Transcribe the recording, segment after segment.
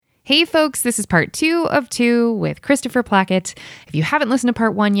Hey folks, this is part 2 of 2 with Christopher Plackett. If you haven't listened to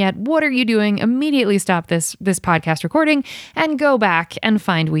part 1 yet, what are you doing? Immediately stop this podcast recording and go back and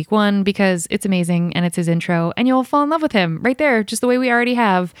find week 1 because it's amazing and it's his intro and you'll fall in love with him right there, just the way we already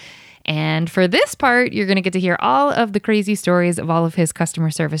have. And for this part, you're going to get to hear all of the crazy stories of all of his customer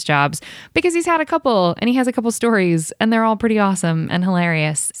service jobs because he's had a couple and he has a couple stories and they're all pretty awesome and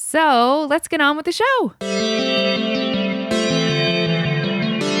hilarious. So let's get on with the show.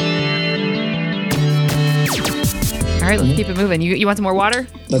 All right, let's keep it moving. You want some more water?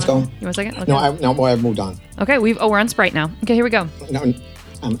 Let's go. You want a second? Okay. No, I've moved on. Okay, we're on Sprite now. Okay, here we go. No,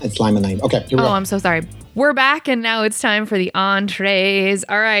 it's limonade. Okay, here we go. Oh, I'm so sorry. We're back, and now it's time for the entrees.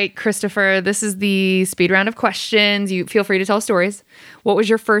 All right, Christopher, this is the speed round of questions. You feel free to tell stories. What was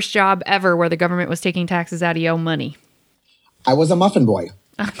your first job ever where the government was taking taxes out of your money? I was a muffin boy.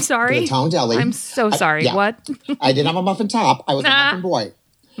 I'm sorry? The town deli. I'm so sorry. What? I didn't have a muffin top. I was a muffin boy.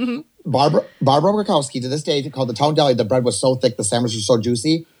 Mm-hmm. Barbara Rakowski, to this day, called the Town Deli. The bread was so thick, the sandwich was so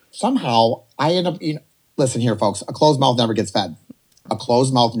juicy. Somehow, I ended up, listen here, folks, a closed mouth never gets fed. A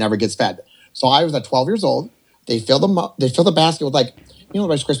closed mouth never gets fed. So I was at 12 years old. They fill the basket with like,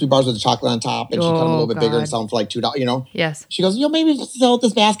 Rice Krispie bars with the chocolate on top, and she cut them a little bit bigger and sell them for like $2, Yes. She goes, maybe sell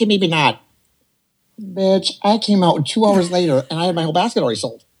this basket, maybe not. Bitch, I came out 2 hours later, and I had my whole basket already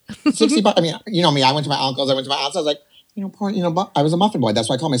sold. $60. I mean, you know me, I went to my uncle's, I went to my aunt's, I was like, I was a muffin boy. That's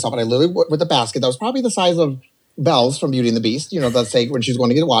what I call myself. And I literally, with a basket that was probably the size of Belle's from Beauty and the Beast, let's say when she was going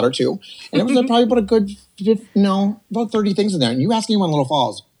to get water too. And it was probably about 30 things in there. And you ask anyone in Little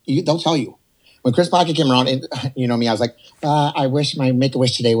Falls, they'll tell you. When Chris Pocket came around, and you know me, I was like, I wish my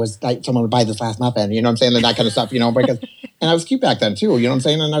Make-A-Wish today was like someone would buy this last muffin. You know what I'm saying? And that kind of stuff, because, and I was cute back then too, you know what I'm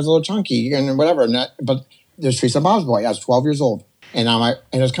saying? And I was a little chunky and whatever. But there's Teresa Bob's boy. I was 12 years old. And I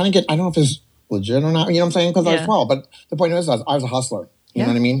was kind of I don't know if it's legit or not, you know what I'm saying? Because I was 12. But the point is, I was a hustler. You know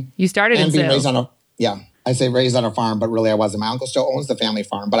what I mean? You started in sales. I say raised on a farm, but really I wasn't. My uncle still owns the family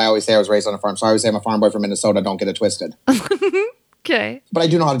farm, but I always say I was raised on a farm. So I always say I'm a farm boy from Minnesota. Don't get it twisted. Okay. But I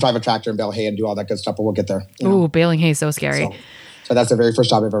do know how to drive a tractor and bale hay and do all that good stuff, but we'll get there. Ooh, baling hay is so scary. So that's the very first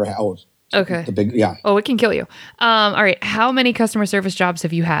job I've ever had. Oh, okay. Oh, it can kill you. All right. How many customer service jobs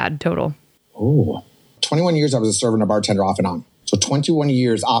have you had total? Oh, 21 years I was a server and a bartender off and on. So 21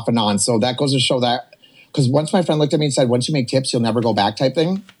 years off and on. So that goes to show that, because once my friend looked at me and said, once you make tips, you'll never go back type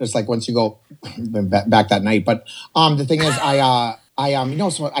thing. It's like once you go back that night. But the thing is, I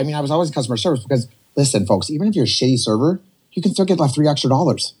was always in customer service because, listen, folks, even if you're a shitty server, you can still get like $3 extra.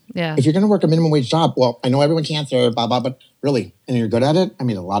 Yeah. If you're going to work a minimum wage job, well, I know everyone can't serve, blah, blah, but really, and you're good at it, I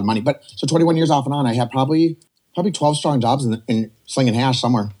made a lot of money. But so 21 years off and on, I had probably 12 strong jobs in slinging hash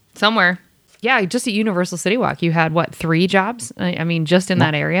somewhere. Yeah, just at Universal City Walk, you had, 3 jobs? I mean, just in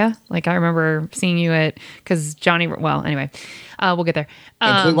that area? Like, I remember seeing you because Johnny, anyway, we'll get there.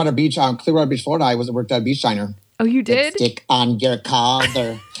 In Clearwater Beach, Florida, I worked at a beach diner. Oh, you did? Stick on your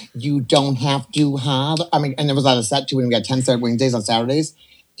collar. You don't have to holler. I mean, and there was on a set too, when we got 10-cent Wednesdays on Saturdays.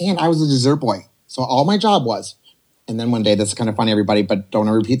 And I was a dessert boy. So all my job was, and then one day, this is kind of funny, everybody, but don't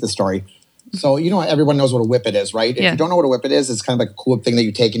repeat the story. So, everyone knows what a whippet is, right? If you don't know what a whippet is, it's kind of like a cool thing that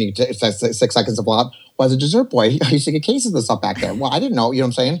you take and it's like 6 seconds of flop. Well, as a dessert boy, I used to get cases of this stuff back there. Well, I didn't know, you know what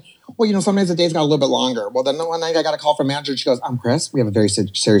I'm saying? Well, sometimes the days got a little bit longer. Well, then one night I got a call from manager. She goes, Chris, we have a very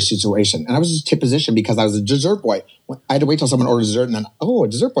serious situation. And I was just tip position because I was a dessert boy. I had to wait till someone orders dessert and then, a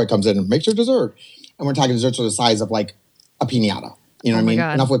dessert boy comes in and makes your dessert. And we're talking desserts the size of like a piñata. You know what I mean?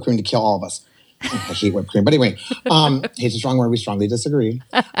 God. Enough whipped cream to kill all of us. I hate whipped cream. But anyway, hate's a strong word. We strongly disagree.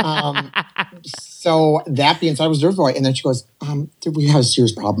 So that being said, I was dessert boy. And then she goes, we have a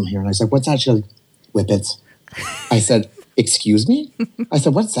serious problem here. And I said, what's that? She goes, whippets. I said, excuse me? I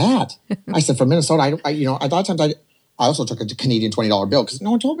said, what's that? I said, from Minnesota, a lot of times I also took a Canadian $20 bill because no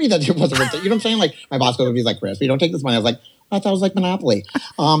one told me that it wasn't worth it. You know what I'm saying? Like my boss goes to me, he's like, Chris, we don't take this money. I was like, I thought it was like Monopoly.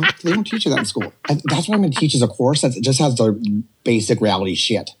 They don't teach you that in school. And that's why I'm going to teach as a course that just has the basic reality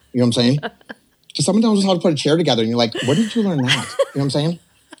shit. You know what I'm saying? Because someone knows how to put a chair together and you're like, where did you learn that? You know what I'm saying?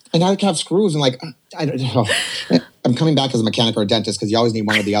 And I have screws and I don't know. I'm coming back as a mechanic or a dentist because you always need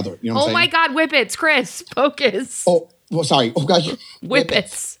one or the other. You know what I'm saying? Oh my God, whippets, Chris, focus. Oh, well, sorry. Oh gosh.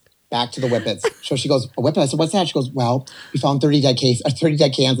 Whippets. Back to the whippets. So she goes, a whippet. I said, what's that? She goes, well, we found 30 dead cans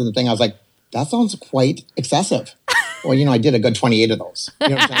in the thing. I was like, that sounds quite excessive. Well, I did a good 28 of those. You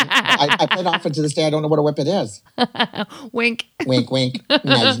know what I'm saying? I played off and to this day, I don't know what a whippet is. Wink. Wink, wink.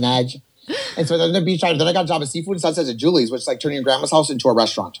 Nudge, nudge. And so then the beach side, then I got a job at Seafood and Sunsets at Julie's, which is like turning your grandma's house into a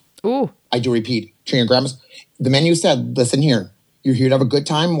restaurant. Ooh. I do repeat, turning your grandma's. The menu said, listen here, you're here to have a good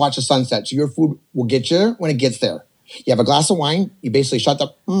time and watch the sunset. So your food will get you when it gets there. You have a glass of wine, you basically shut the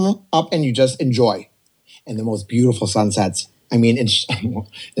up and you just enjoy. And the most beautiful sunsets. I mean, it's, and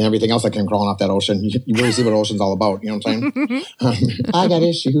everything else that came crawling off that ocean. You really see what ocean's all about. You know what I'm saying? I got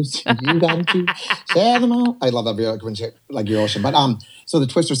issues. You got them too. Share them out. I love that video, like your ocean. But so the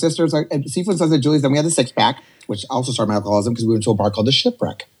Twister Sisters, Seafood Sunset Julie's. Then we had the six pack, which also started my alcoholism because we went to a bar called the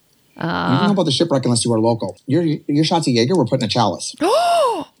Shipwreck. You don't know about the Shipwreck unless you were local. Your shots of Jaeger were put in a chalice.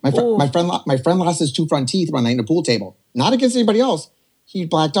 My friend lost his two front teeth one night in a pool table. Not against anybody else. He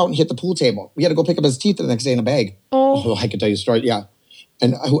blacked out and hit the pool table. We had to go pick up his teeth the next day in a bag. Oh, I could tell you a story. Yeah.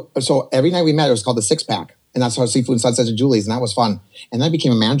 And so every night we met, it was called the six pack. And that's how Seafood Sunset at Julie's. And that was fun. And then I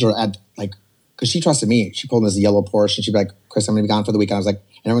became a manager at because she trusted me. She pulled in this yellow Porsche and she'd be like, Chris, I'm going to be gone for the weekend. I was like,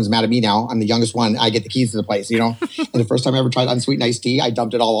 and everyone's mad at me now. I'm the youngest one. I get the keys to the place, And the first time I ever tried unsweetened iced tea, I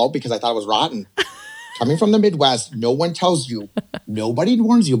dumped it all out because I thought it was rotten. Coming from the Midwest, no one tells you, nobody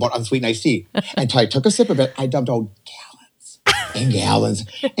warns you about unsweetened iced tea. Until I took a sip of it, I dumped out gallons and gallons.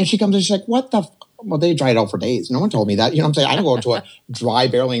 And she comes and she's like, what the well, they dried out for days. No one told me that. You know what I'm saying? I don't go to a dry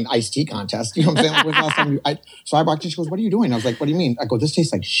barreling iced tea contest. You know what I'm saying? Like, when's the last time so I walked in, she goes, what are you doing? I was like, what do you mean? I go, this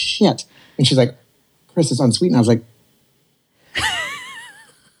tastes like shit. And she's like, Chris, it's unsweetened. I was like,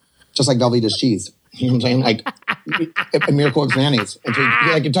 just like Velveeta's cheese. You know what I'm saying? Like a Miracle Whip mayonnaise. Until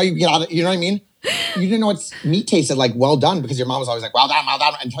you get out of, you know what I mean? You didn't know what meat tasted like well done because your mom was always like, well done, well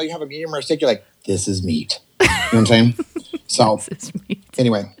done. Until you have a medium rare steak, you're like, this is meat. You know what I'm saying? So This is meat.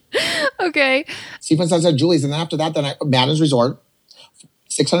 Anyway. Okay. Seafood Sunset Julie's. And then after that, Madden's Resort,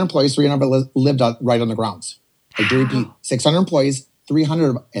 600 employees, 300 lived right on the grounds. I do repeat, 600 employees,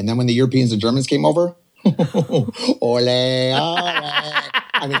 300. And then when the Europeans and Germans came over, ole, ole.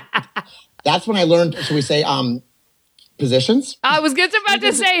 I mean, that's when I learned, should we say, positions? I was just about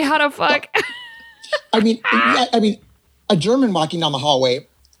to say, how the fuck? I mean, a German walking down the hallway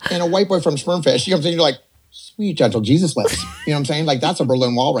and a white boy from Spermfish, you know what I'm saying? You're like, sweet, gentle Jesus lips. You know what I'm saying? Like, that's a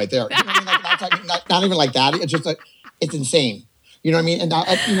Berlin Wall right there. You know what I mean? Like, that's not even like that. It's just it's insane. You know what I mean?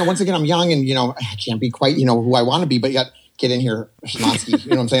 And, once again, I'm young and, I can't be quite, who I want to be, but yet get in here, Schlotsky,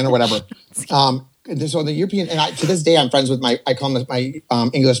 you know what I'm saying? Or whatever. So the European, and to this day, I'm friends with I call them my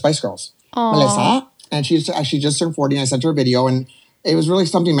English Spice Girls. Aww. Melissa. And she just turned 40 and I sent her a video and it was really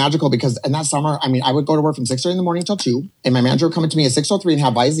something magical because in that summer, I would go to work from 6:30 in the morning till 2 and my manager would come to me at 6:03 and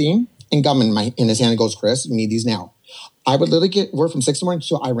have Visine and gum in his hand and goes, Chris, you need these now. I would literally get work from 6 in the morning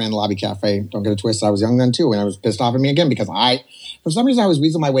till I ran the lobby cafe. Don't get it twisted. I was young then too. And I was pissed off at me again because for some reason I was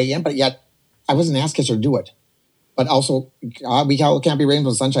weaseling my way in, but yet I wasn't an ass kisser to do it. But also, we can't be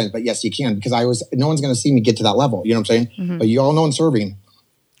rainbows and sunshines, but yes, you can because no one's going to see me get to that level. You know what I'm saying? Mm-hmm. But you all know in serving,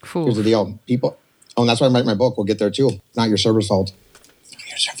 here's the deal. People, and that's why I write my book. We'll get there too. It's not your server's fault. It's not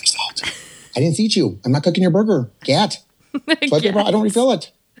your server's fault. I didn't seat you. I'm not cooking your burger. Gat. I don't refill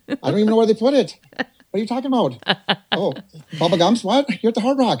it. I don't even know where they put it. What are you talking about? Oh, Bubba Gumps? What? You're at the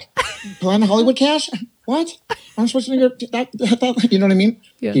Hard Rock. Planet Hollywood Cash? What? I'm supposed to get that. You know what I mean?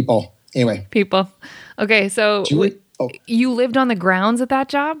 Yeah. People. Anyway. People. Okay, so you lived on the grounds at that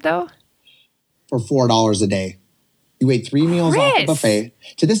job, though? For $4 a day. You ate 3 meals off the buffet.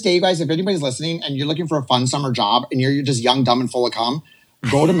 To this day, you guys, if anybody's listening and you're looking for a fun summer job and you're just young, dumb, and full of cum,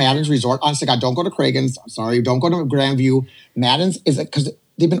 go to Madden's Resort. Honestly, God, don't go to Cragen's. I'm sorry. Don't go to Grandview. Madden's is because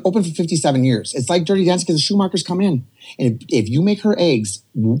they've been open for 57 years. It's like Dirty Dancing because the Schumacher's come in. And if you make her eggs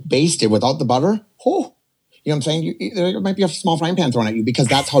basted without the butter, you know what I'm saying? There might be a small frying pan thrown at you because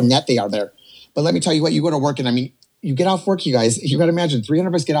that's how net they are there. But let me tell you what, you go to work and you get off work, you guys. You got to imagine 300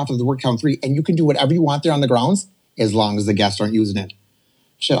 of us get off of the work count 3 and you can do whatever you want there on the grounds as long as the guests aren't using it.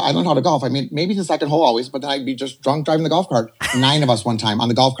 Shit, I learned how to golf. Maybe the second hole always, but then I'd be just drunk driving the golf cart. 9 of us one time on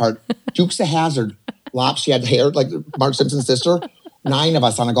the golf cart. Dukes of Hazzard. Lops, she had hair like Marge Simpson's sister. 9 of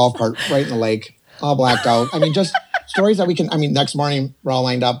us on a golf cart right in the lake, all blacked out. Just stories that we can, next morning we're all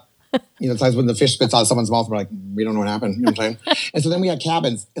lined up. Sometimes when the fish spits out of someone's mouth, we're like, we don't know what happened. You know what I'm saying? And so then we had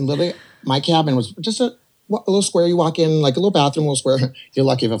cabins. And literally, my cabin was just a little square. You walk in, like a little bathroom, a little square. You're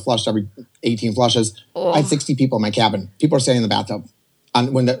lucky if it flushed every 18 flushes. Oh. I had 60 people in my cabin. People are staying in the bathtub.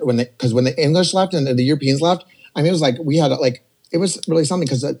 Because when the English left and the Europeans left, it was like we had it was really something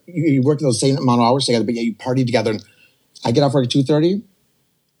because you work those same amount of hours together, but you party together. And I get off work at 2:30,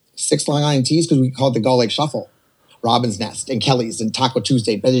 6 Long Island teas because we called it the Gull Lake Shuffle. Robin's Nest and Kelly's and Taco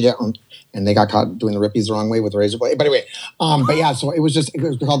Tuesday, and they got caught doing the rippies the wrong way with the razor blade. But anyway, so it was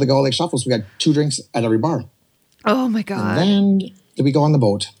called the Gull Lake Shuffle. So we had 2 drinks at every bar. Oh my God. And then did we go on the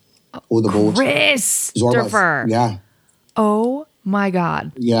boat? Oh, the boat. Christopher. Yeah. Oh my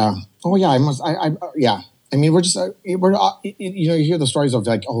God. Yeah. Oh yeah. Yeah. We're just, you hear the stories of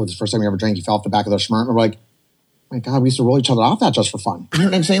like, oh, it's the first time you ever drank, you fell off the back of the Schmerz. And we're like, my God, we used to roll each other off that just for fun. You know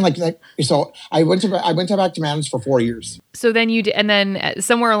what I'm saying? Like so I went back to manage for 4 years. So then and then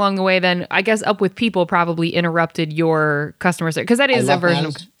somewhere along the way, then I guess Up With People probably interrupted your customer service, because that is a version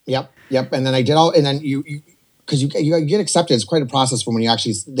of. Yep. And then I did and then because you get accepted. It's quite a process from when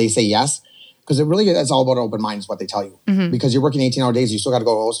they say yes, because it really is all about open mind is what they tell you. Mm-hmm. Because you're working 18-hour days, you still got to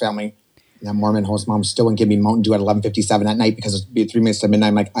go to the host family. And that Mormon host mom still wouldn't give me Mountain Dew at 11:57 at night because it'd be 3 minutes to midnight.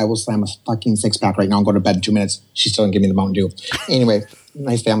 I'm like, I will slam a fucking 6-pack right now and go to bed in 2 minutes. She still didn't give me the Mountain Dew. Anyway,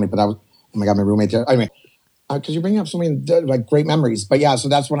 nice family, but oh my God, my roommate there. Anyway, because you're bringing up so many like great memories. But yeah, so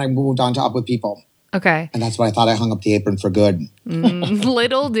that's when I moved on to Up With People. Okay. And that's when I thought I hung up the apron for good.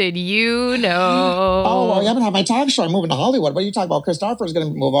 Little did you know. Oh, well, you haven't had my talk show. I'm moving to Hollywood. What are you talking about? Christopher's going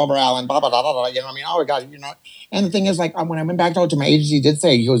to move over, Alan, blah, blah, blah, blah, blah. You know what I mean? Oh, my God, And the thing is, like, when I went back to my agency, he did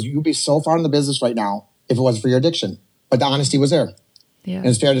say, he goes, you'd be so far in the business right now if it wasn't for your addiction. But the honesty was there. Yeah. And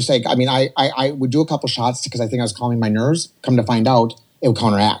it's fair to say, I mean, I would do a couple shots because I think I was calming my nerves. Come to find out, it would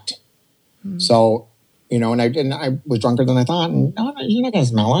counteract. So, and I was drunker than I thought. And you're not going to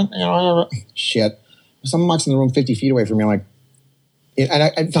smell it. Shit. Someone walks in the room 50 feet away from me, like,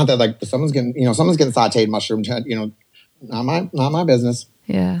 and it's not that like someone's getting sauteed mushroom, not my business.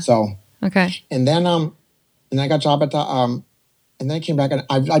 Yeah. So okay. And then I got a job at the and then I came back and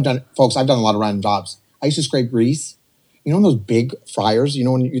I've done a lot of random jobs. I used to scrape grease. You know those big fryers? You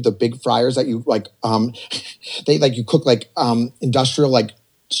know the big fryers that you like they like you cook like industrial like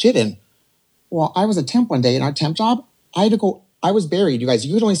shit in. Well, I was a temp one day in our temp job. I had to go. I was buried, you guys.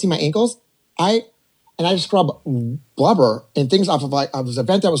 You could only see my ankles. And I scrub blubber and things off of like this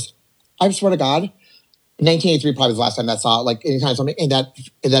event that was, I swear to God, 1983 probably was the last time that saw like any kind of something. And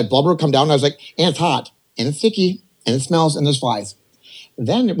that blubber would come down and I was like, and it's hot and it's sticky and it smells and there's flies.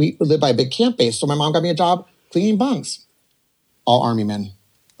 Then we lived by a big camp base. So my mom got me a job cleaning bunks. All Army men.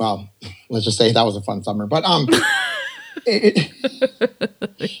 Well, let's just say that was a fun summer. But we're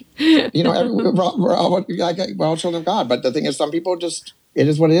all children of God. But the thing is, some people just, it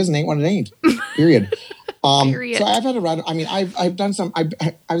is what it is and ain't what it ain't. Period. Period. So I've had a run. I mean, I've done some. I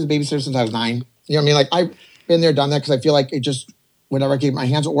was a babysitter since I was 9. You know what I mean? Like I've been there, done that because I feel like it just whenever I get my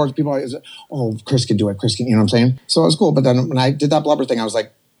hands at work, people are, oh, Chris can do it. Chris can, you know what I'm saying? So it was cool. But then when I did that blubber thing, I was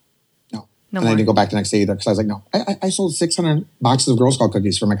like, no. And I didn't go back the next day either because I was like, no. I sold 600 boxes of Girl Scout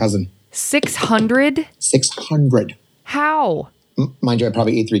cookies for my cousin. 600? 600. How? Mind you, I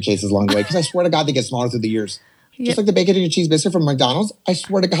probably ate 3 cases along the way because I swear to God they get smaller through the years. Yeah. Just like the bacon and cheese biscuit from McDonald's, I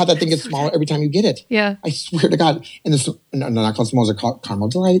swear to God that thing gets smaller every time you get it. Yeah. I swear to God. And not called s'mores, they're called Caramel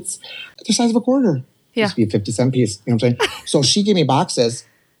Delights. They're the size of a quarter. Yeah. Used to be a 50-cent piece. You know what I'm saying? So she gave me boxes.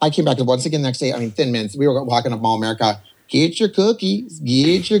 I came back once again the next day. I mean, Thin Mints. We were walking up Mall America. Get your cookies.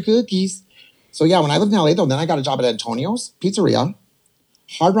 Get your cookies. So yeah, when I lived in LA though, then I got a job at Antonio's Pizzeria,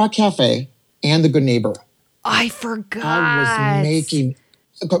 Hard Rock Cafe, and The Good Neighbor. I forgot. I was making,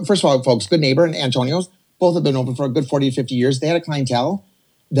 first of all, folks, Good Neighbor and Antonio's, both have been open for a good 40 to 50 years. They had a clientele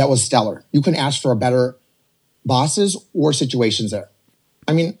that was stellar. You couldn't ask for a better bosses or situations there.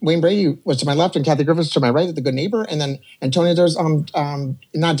 I mean, Wayne Brady was to my left and Kathy Griffiths to my right at The Good Neighbor. And then Antonio, there's,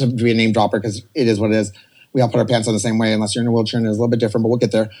 not to be a name dropper because it is what it is. We all put our pants on the same way unless you're in a wheelchair and it's a little bit different, but we'll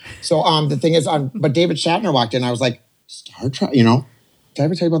get there. So the thing is, but David Shatner walked in. I was like, Star Trek, you know? Did I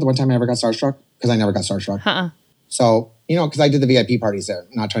ever tell you about the one time I ever got starstruck? Because I never got starstruck. So, you know, because I did the VIP parties there.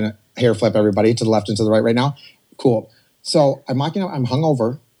 I'm not trying to hair flip everybody to the left and to the right now. Cool. So I'm walking up, I'm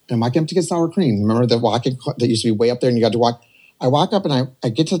hungover, and I'm walking up to get sour cream. Remember the walking that used to be way up there and you got to walk? I walk up and I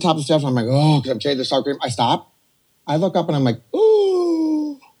get to the top of the steps and I'm like, oh, because I'm carrying the sour cream. I stop. I look up and I'm like,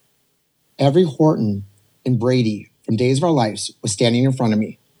 ooh. Every Horton and Brady from Days of Our Lives was standing in front of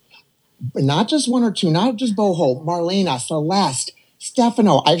me. But not just one or two, not just Boho, Marlena, Celeste,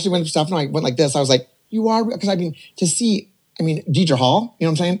 Stefano. I actually went to Stefano. I went like this. I was like, you are, because I mean, to see, Deidre Hall, you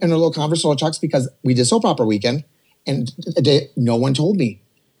know what I'm saying? In a little Converse, little Chucks, because we did soap opera weekend and no one told me.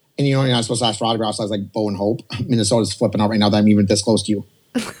 And you're not supposed to ask for autographs. I was like, Bo and Hope. Minnesota's flipping out right now that I'm even this close to you.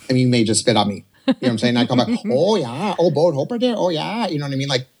 I mean, you may just spit on me. You know what I'm saying? I come back, oh yeah, oh, Bo and Hope are there. Oh yeah. You know what I mean?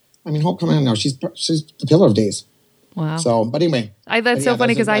 Like, Hope coming in now. She's the pillar of Days. Wow. So, but anyway. That's so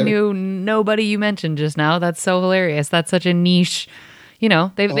funny because I knew nobody you mentioned just now. That's so hilarious. That's such a niche, you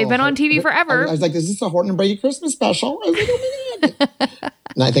know, they've been on TV forever. I was like, is this a Horton and Brady Christmas special? I was like, oh my God.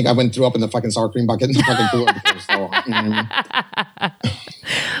 And I think I threw up in the fucking sour cream bucket in the fucking cooler before, so, you know what I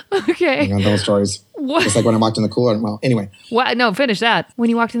mean? Okay. You know, those stories. What? It's like when I walked in the cooler. Well, anyway. What? No, finish that. When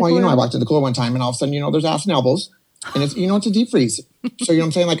you walked in the cooler? Well, I walked in the cooler one time and all of a sudden, there's ass and elbows. And it's, it's a deep freeze. So, you know what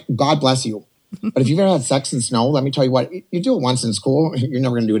I'm saying? Like, God bless you. But if you've ever had sex in snow, let me tell you what, you do it once and it's cool. You're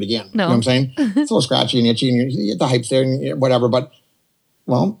never going to do it again. No. You know what I'm saying? It's a little scratchy and itchy and you get the hypes there and whatever. But,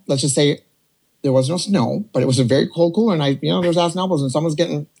 well, let's just say there was no snow, but it was a very cold cooler night. You know, there's ass and elbows, and someone's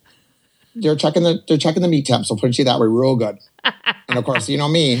getting. They're checking the meat temp. So put it that way, real good. And of course, you know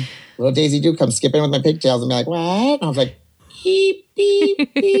me, little Daisy Duke comes skipping with my pigtails and be like, "What?" And I was like, "Beep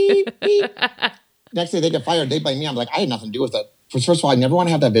beep beep beep." Next day they get fired. They blame me. I'm like, I had nothing to do with it. First of all, I never want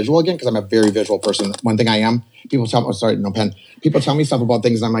to have that visual again because I'm a very visual person. One thing I am. People tell me, oh, sorry, no pen. People tell me stuff about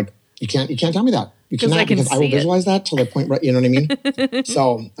things, and I'm like, you can't tell me that. You cannot because I will visualize that till the point. Right, you know what I mean?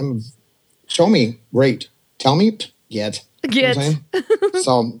 So show me, great. Tell me, get. You know what I'm saying?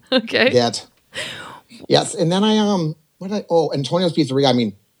 So okay, get. Yes, and then Antonio's Pizzeria. I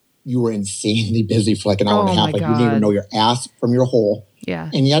mean, you were insanely busy for like an hour and a half. Like you didn't even know your ass from your hole. Yeah,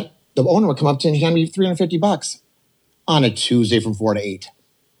 and yet the owner would come up to me and hand me $350 on a Tuesday from 4 to 8.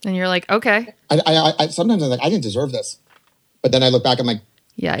 And you're like, okay. I sometimes I'm like, I didn't deserve this. But then I look back, I'm like,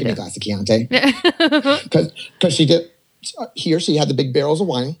 yeah, give me a glass of Chianti. Because she did, he or she had the big barrels of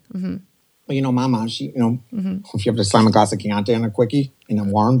wine. Mm-hmm. Well, you know, Mama, she, you know, if you have to slam a glass of Chianti on a quickie and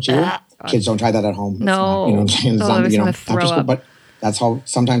then warm too, kids don't try that at home. No. Not, you know what I'm saying? It's not, you know, after school, but that's how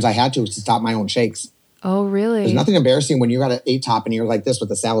sometimes I had to stop my own shakes. Oh, really? There's nothing embarrassing when you got an 8-top and you're like this with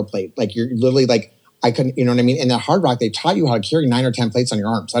a salad plate. Like you're literally like, I couldn't, you know what I mean? In that Hard Rock, they taught you how to carry 9 or 10 plates on your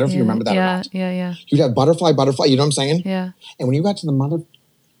arms. I don't know if you remember that or not. Yeah. You'd have butterfly, you know what I'm saying? Yeah. And when you got to the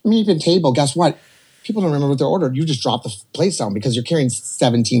even table, guess what? People don't remember what they ordered. You just drop the plates down because you're carrying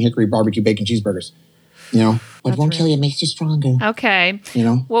 17 Hickory barbecue bacon cheeseburgers. You know? But it won't kill you, it makes you stronger. Okay. You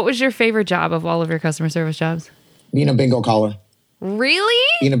know? What was your favorite job of all of your customer service jobs? Being a bingo caller. Really?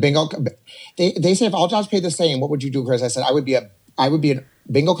 Being a bingo. They say if all jobs paid the same, what would you do, Chris? I said I would be a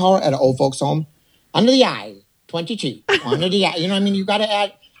bingo caller at an old folks home. Under the eye, 22. Under the eye. You know what I mean? You got to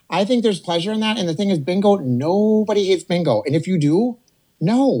add. I think there's pleasure in that. And the thing is, bingo, nobody hates bingo. And if you do,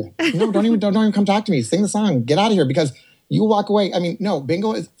 no, don't even come talk to me. Sing the song. Get out of here because you walk away. I mean, no,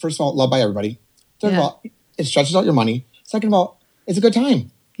 bingo is, first of all, loved by everybody. Third of all, it stretches out your money. Second of all, it's a good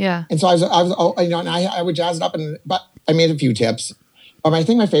time. Yeah. And so I was you know, and I would jazz it up, but I made a few tips. But I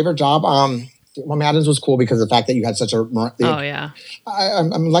think my favorite job, Madden's was cool because of the fact that you had such a.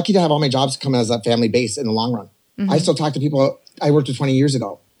 I'm lucky to have all my jobs come as a family base in the long run. Mm-hmm. I still talk to people I worked with 20 years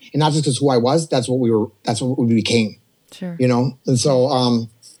ago, and not just because who I was. That's what we became. Sure. You know, and so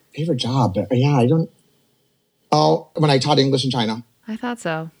favorite job, yeah, I don't. Oh, when I taught English in China. I thought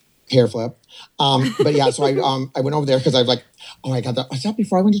so. Hair flip. But yeah, so I went over there because I was like, oh, I got that. Was that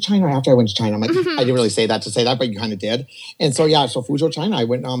before I went to China or after I went to China? I'm like, I didn't really say that to say that, but you kind of did. And so, yeah, so Fuzhou, China, I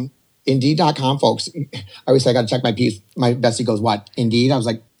went, Indeed.com, folks. I always say I got to check my piece. My bestie goes, what? Indeed? I was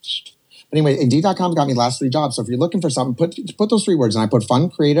like, shh. But anyway, Indeed.com got me the last 3 jobs. So if you're looking for something, put those 3 words. And I put fun,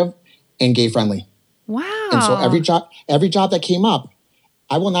 creative, and gay friendly. Wow. And so every job that came up,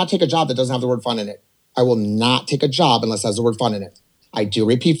 I will not take a job that doesn't have the word fun in it. I will not take a job unless it has the word fun in it. I do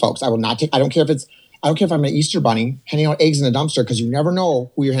repeat, folks. I don't care if I'm an Easter bunny handing out eggs in a dumpster because you never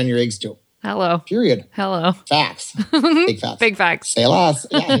know who you're handing your eggs to. Hello. Period. Hello. Facts. Big facts. Big facts. Say less.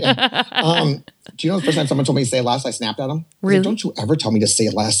 Yeah. Do you know the first time someone told me to say less, I snapped at them? Really? Like, don't you ever tell me to say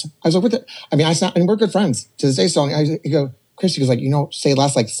less. I was like, what the? I mean, I snapped, and we're good friends to this day. So I go, Chris, he goes like, you know, say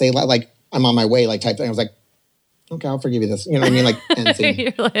less, like I'm on my way, like type thing. I was like, okay, I'll forgive you this. You know what I mean? Like,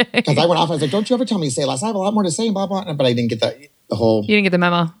 because I went off, I was like, don't you ever tell me to say less. I have a lot more to say, blah, blah. But I didn't get the whole. You didn't get the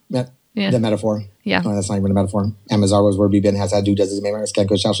memo. The metaphor. Yeah. Oh, that's not even a metaphor. Amazar was where we've been, has had do, does his name, scan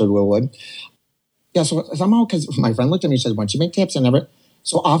coach, Will Wood. Yeah, so somehow, because my friend looked at me and said, once you make tips, I never.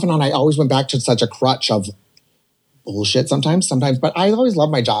 So off and on, I always went back to such a crutch of bullshit sometimes. But I always love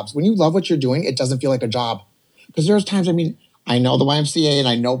my jobs. When you love what you're doing, it doesn't feel like a job. Because there's times, I mean, I know the YMCA and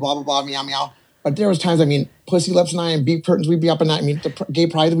I know blah, blah, blah, meow, meow. But there was times, I mean, Pussy Lips and I and Beat Curtains, we'd be up at night. I mean, the gay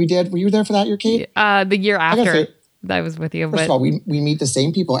pride that we did. Were you there for that year, Kate? The year after I was with you. First of all, we meet the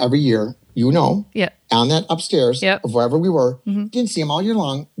same people every year, you know. Yeah. On that upstairs of wherever we were. Mm-hmm. Didn't see them all year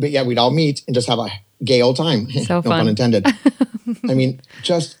long. But yeah, we'd all meet and just have a gay old time. So no fun. pun intended. I mean,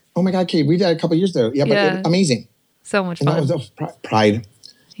 just, oh my God, Kate, we did a couple of years there. Yeah, but amazing. So much fun. And that was pride.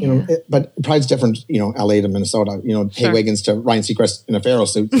 You know, but pride's different, you know, LA to Minnesota, you know, Hay Wiggins to Ryan Seacrest in a Pharaoh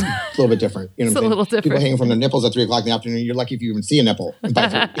suit. It's a little bit different. You know what I'm saying? A little different. People hanging from their nipples at 3 o'clock in the afternoon. You're lucky if you even see a nipple. You know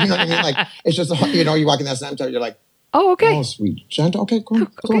what I mean? Like, it's just, you know, you walk in that cemetery, you're like, oh, okay. Oh, sweet. Gentle. Okay, cool.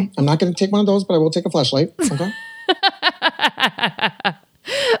 Okay. I'm not going to take one of those, but I will take a flashlight. Okay.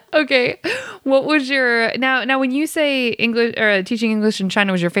 Okay. What was your, now when you say English or teaching English in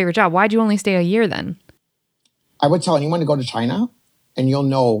China was your favorite job, why'd you only stay a year then? I would tell anyone to go to China and you'll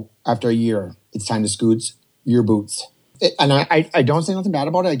know after a year, it's time to scoots your boots. And I don't say nothing bad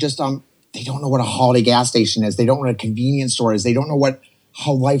about it. I just, they don't know what a holiday gas station is. They don't know what a convenience store is. They don't know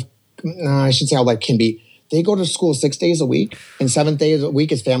how life, I should say how life can be. They go to school 6 days a week and 7th day of the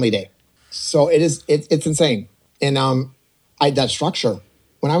week is family day. So it's insane. And that structure,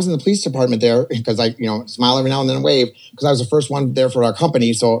 when I was in the police department there, because I, smile every now and then wave, because I was the first one there for our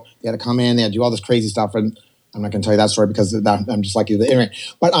company. So they had to come in, they had to do all this crazy stuff. And I'm not going to tell you that story because I'm just like you. Anyway,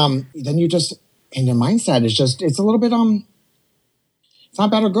 but then you just, and your mindset is just, it's a little bit, it's not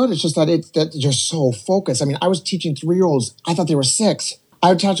bad or good. It's just that you're so focused. I mean, I was teaching 3-year-olds. I thought they were 6. I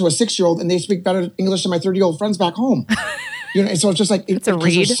would talk to a 6-year-old and they speak better English than my 30-year-old friends back home. So it's just like, it's a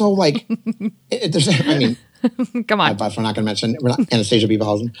read. So like, I mean, come on. But we're not going to mention, we're not Anastasia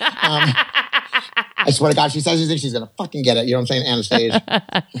Beaverhausen. I swear to God, she says she thinks she's going to fucking get it. You know what I'm saying? Anastasia.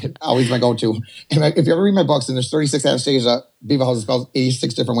 Always my go-to. And if you ever read my books and there's 36 Anastasia, Beaverhausen spells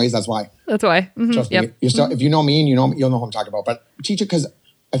 86 different ways. That's why. That's why. Mm-hmm. Trust me. If you know me and you'll know who I'm talking about. But teach it because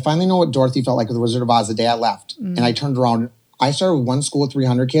I finally know what Dorothy felt like with the Wizard of Oz the day I left. And I turned around. I started with one school with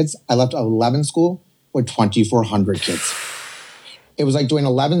 300 kids. I left 11 school with 2,400 kids. It was like doing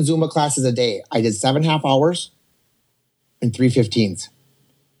 11 Zumba classes a day. I did 7.5 hours and 3 15s.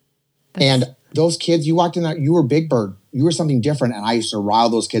 And those kids, you walked in there, you were Big Bird. You were something different. And I used to rile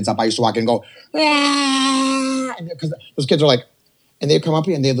those kids up. I used to walk in and go, because those kids are like, and they'd come up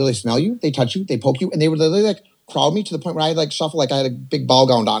here and they'd literally smell you, they touch you, they poke you, and they would literally like crowd me to the point where I like shuffle like I had a big ball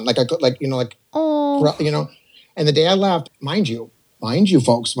gown on. Like I could, like, oh. And the day I left, mind you,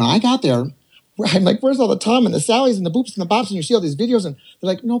 folks, when I got there, I'm like, where's all the Tom and the Sallys and the Boops and the Bops? And you see all these videos and they're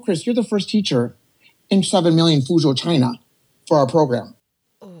like, no, Chris, you're the first teacher in 7 million Fuzhou, China for our program.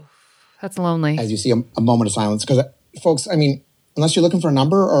 That's lonely. As you see a moment of silence. Because, folks, I mean, unless you're looking for a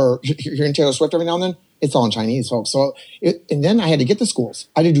number or you're hearing Taylor Swift every now and then, it's all in Chinese, folks. So, and then I had to get to schools.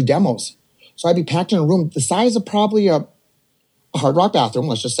 I had to do demos. So I'd be packed in a room the size of probably a Hard Rock bathroom,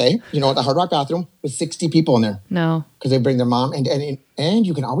 let's just say. The Hard Rock bathroom with 60 people in there. No. Because they bring their mom. And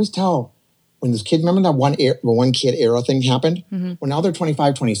you can always tell when those kids, remember that one kid era thing happened? Mm-hmm. Well, now they're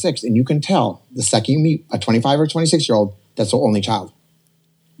 25, 26. And you can tell the second you meet a 25 or 26-year-old, that's their only child.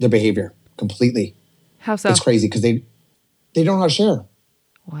 Their behavior completely. How so? It's crazy because they don't know how to share.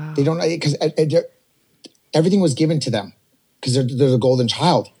 Wow. They don't, because everything was given to them because they're the golden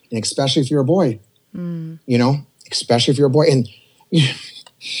child. And especially if you're a boy, especially if you're a boy. And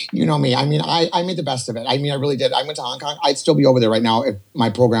you know me. I mean, I made the best of it. I mean, I really did. I went to Hong Kong. I'd still be over there right now if my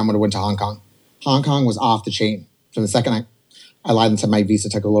program would have went to Hong Kong. Hong Kong was off the chain. From the second I lied and said my visa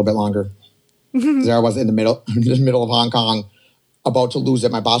took a little bit longer. There I was in the middle of Hong Kong, about to lose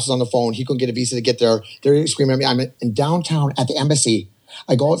it. My boss was on the phone. He couldn't get a visa to get there. They're screaming at me. I'm in downtown at the embassy.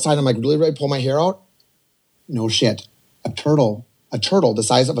 I go outside. I'm like, really ready to pull my hair out? No shit. A turtle the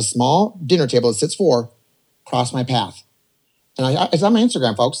size of a small dinner table that sits 4 crossed my path. And it's on my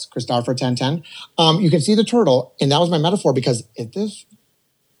Instagram, folks, Christopher1010. You can see the turtle. And that was my metaphor because if this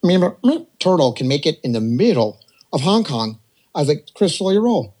turtle can make it in the middle of Hong Kong, I was like, Chris, slow your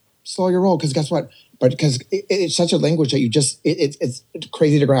roll. Because guess what? But because it's such a language that you just, it's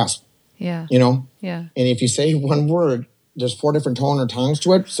crazy to grasp. Yeah. Yeah. And if you say one word, there's 4 different tones or tongues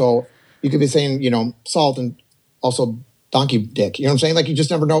to it. So you could be saying, salt and also donkey dick. You know what I'm saying? Like you just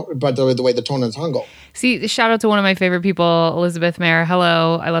never know, but the way the tone of the tongue go. See, shout out to one of my favorite people, Elizabeth Mayer.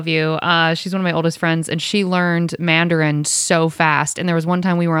 Hello, I love you. She's one of my oldest friends, and she learned Mandarin so fast. And there was one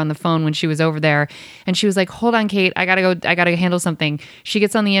time we were on the phone when she was over there, and she was like, "Hold on, Kate, I gotta handle something." She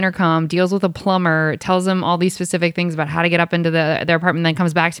gets on the intercom, deals with a plumber, tells him all these specific things about how to get up into their apartment, then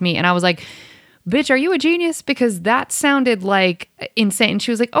comes back to me, and I was like, bitch, are you a genius? Because that sounded like insane.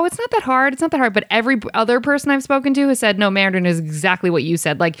 She was like, oh, it's not that hard. But every other person I've spoken to has said, no, Mandarin is exactly what you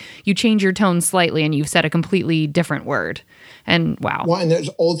said. Like you change your tone slightly and you've said a completely different word. And wow. Well, and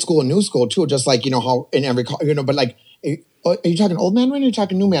there's old school and new school too. Just like, how in every, but like, are you talking old Mandarin or are you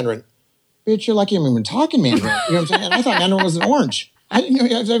talking new Mandarin? Bitch, you're lucky I'm even talking Mandarin. You know what I'm saying? And I thought Mandarin was an orange. I didn't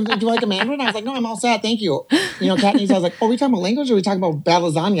know. Do you like a Mandarin? I was like, no, I'm all set. Thank you. Katniss, I was like, oh, are we talking about language or are we talking about bad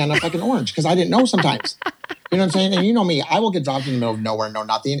lasagna and a fucking orange? Because I didn't know sometimes. You know what I'm saying? And you know me, I will get dropped in the middle of nowhere, know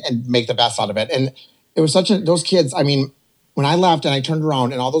nothing, and make the best out of it. And it was those kids, I mean, when I left and I turned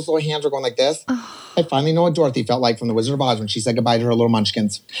around and all those little hands were going like this, I finally know what Dorothy felt like from The Wizard of Oz when she said goodbye to her little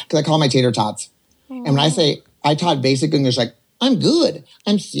munchkins. Because I call them my tater tots. Aww. And when I say, I taught basic English, like, I'm good,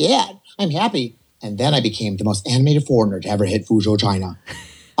 I'm sad, I'm happy. And then I became the most animated foreigner to ever hit Fuzhou, China.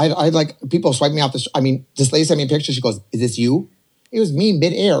 I like, people swipe me off this lady sent me a picture. She goes, is this you? It was me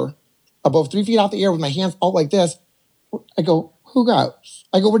mid-air, above 3 feet off the air with my hands out like this. I go,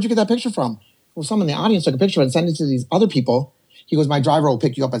 where'd you get that picture from? Well, someone in the audience took a picture and sent it to these other people. He goes, my driver will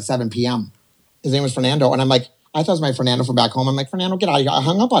pick you up at 7 p.m. His name was Fernando. And I'm like, I thought it was my Fernando from back home. I'm like, Fernando, get out of here. I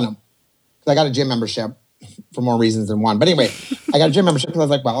hung up on him. Because I got a gym membership for more reasons than one. But anyway, I got a gym membership because I was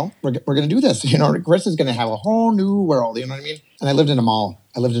like, well, we're going to do this. You know, Chris is going to have a whole new world. You know what I mean? And I lived in a mall.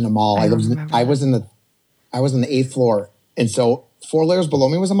 I was in the 8th floor. And so 4 layers below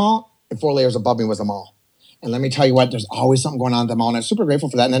me was a mall and 4 layers above me was a mall. And let me tell you what, there's always something going on at the mall. And I'm super grateful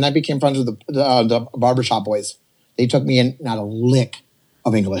for that. And then I became friends with the barbershop boys. They took me in, not a lick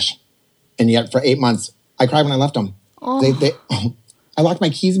of English. And yet for 8 months, I cried when I left them. Oh. I locked my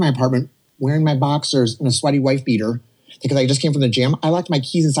keys in my apartment wearing my boxers and a sweaty wife beater because I just came from the gym. I locked my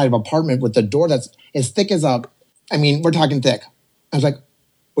keys inside of an apartment with the door that's as thick as we're talking thick. I was like,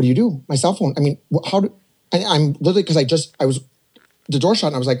 what do you do? My cell phone. I mean, I'm literally, because the door shut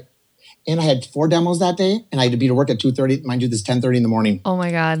and I was like, and I had 4 demos that day and I had to be to work at 2:30. Mind you, this 10:30 in the morning. Oh my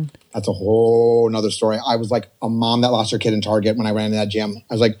God. That's a whole nother story. I was like a mom that lost her kid in Target when I ran into that gym.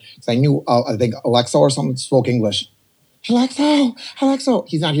 I was like, because I knew, I think Alexo or something spoke English. Alexo.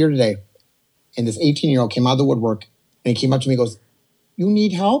 He's not here today. And this 18-year-old came out of the woodwork and he came up to me and goes, you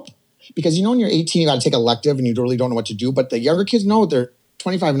need help? Because when you're 18, you got to take elective and you really don't know what to do. But the younger kids know they're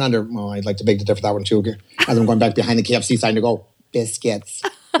 25 and under. Well, I'd like to beg to differ for that one too. As I'm going back behind the KFC sign to go, biscuits.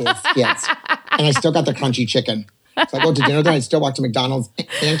 And I still got the crunchy chicken. So I go to dinner there. I still walk to McDonald's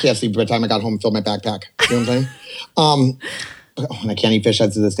and KFC by the time I got home and filled my backpack. You know what I'm saying? And I can't eat fish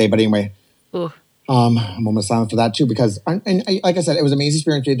heads to this day. But anyway, I'm almost silent for that too because, like I said, it was an amazing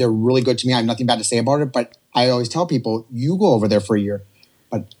experience. They're really good to me. I have nothing bad to say about it. But I always tell people, you go over there for a year.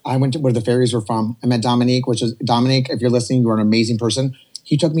 But I went to where the fairies were from. I met Dominique, Dominique, if you're listening, you're an amazing person.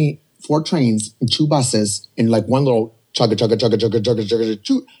 He took me 4 trains and 2 buses in like one little chugga.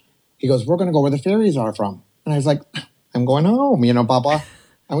 He goes, we're going to go where the fairies are from. And I was like, I'm going home, blah, blah.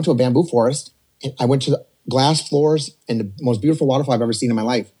 I went to a bamboo forest. And I went to the glass floors and the most beautiful waterfall I've ever seen in my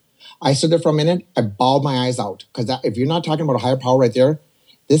life. I stood there for a minute. I bawled my eyes out. Because if you're not talking about a higher power right there,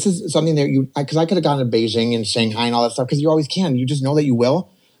 this is something that because I could have gone to Beijing and Shanghai and all that stuff, because you always can. You just know that you will.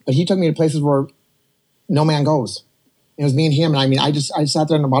 But he took me to places where no man goes. It was me and him. And I sat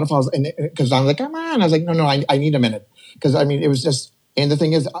there in the waterfalls because I was like, come on. I was like, no, I need a minute. Because it was just, and the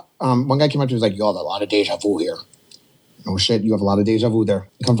thing is, one guy came up to me and was like, you have a lot of deja vu here. Oh shit, you have a lot of deja vu there.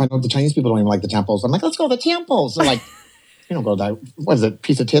 Come find out the Chinese people don't even like the temples. I'm like, let's go to the temples. They're like, you don't go to that. What is it,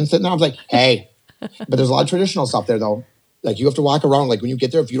 piece of tin sitting there? I was like, hey. But there's a lot of traditional stuff there though. Like you have to walk around. Like when you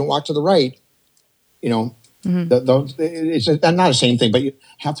get there, if you don't walk to the right, it's not a shame thing, but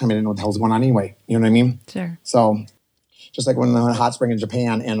half the time I didn't know what the hell's going on anyway. You know what I mean? Sure. So just like when I'm in a hot spring in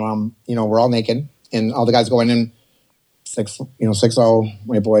Japan and, we're all naked and all the guys go in 6'0",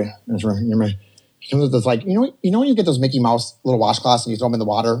 white boy. He comes with this like, when you get those Mickey Mouse little washcloths and you throw them in the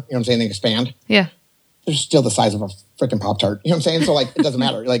water, you know what I'm saying? They expand. Yeah. They're still the size of a freaking Pop-Tart. You know what I'm saying? So like, it doesn't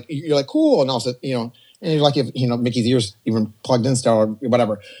matter. Like, you're like, cool. And also, and you're lucky if, Mickey's ears even plugged in still or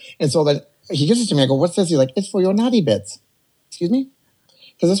whatever. And so then he gives it to me. I go, what's this? He's like, it's for your naughty bits. Excuse me?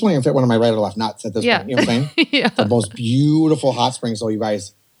 Because this won't even fit one of my right or left nuts at this point. You know what I'm saying? Yeah. The most beautiful hot springs. So you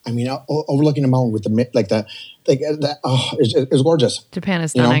guys, overlooking the mountain with it was gorgeous. Japan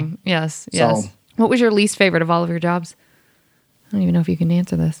is stunning. Yes. So, what was your least favorite of all of your jobs? I don't even know if you can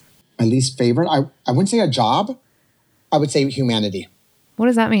answer this. My least favorite? I wouldn't say a job. I would say humanity. What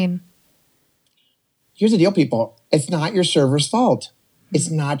does that mean? Here's the deal, people. It's not your server's fault. It's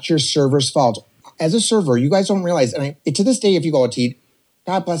not your server's fault. As a server, you guys don't realize, and to this day, if you go, Teed,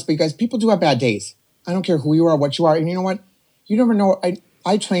 God bless, but you guys, people do have bad days. I don't care who you are, what you are. And you know what? You never know.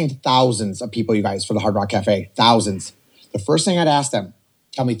 I trained thousands of people, you guys, for the Hard Rock Cafe. Thousands. The first thing I'd ask them,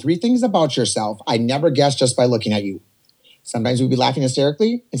 tell me 3 things about yourself I never guessed just by looking at you. Sometimes we'd be laughing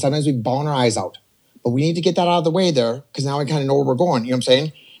hysterically, and sometimes we'd bawling our eyes out. But we need to get that out of the way there, because now I kind of know where we're going. You know what I'm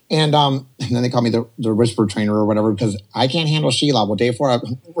saying? And then they call me the whisper trainer or whatever, because I can't handle Sheila. Well, day 4,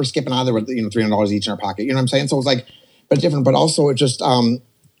 we're skipping out of there with $300 each in our pocket. You know what I'm saying? So it's like, but different. But also it just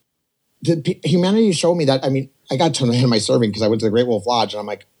the humanity showed me that. I got to the end of my serving because I went to the Great Wolf Lodge, and I'm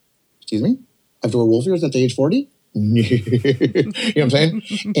like, excuse me, I have to wear wolf ears at the age 40? You know what I'm saying?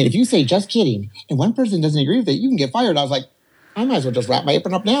 And if you say just kidding, and one person doesn't agree with it, you can get fired. I was like, I might as well just wrap my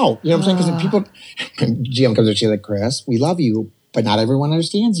apron up now. You know what I'm saying? Because people, GM comes up, she's like, Chris, we love you, but not everyone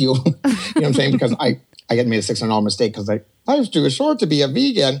understands you. You know what I'm saying? Because I made a $600 mistake because life's too short to be a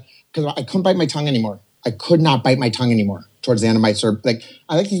vegan, because I couldn't bite my tongue anymore. I could not bite my tongue anymore towards the end of my serve. Like,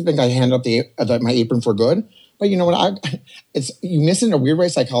 I like to think I handed up my apron for good. But you know what? You miss it in a weird way,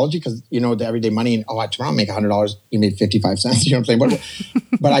 psychology, because the everyday money, and tomorrow I'll make $100. You made 55 cents. You know what I'm saying?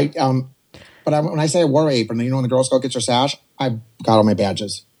 But when I say I wore an apron, when the Girl Scout gets her sash, I got all my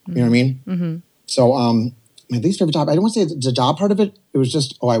badges. You know what I mean? Mm-hmm. So my least favorite job, I don't want to say the job part of it. It was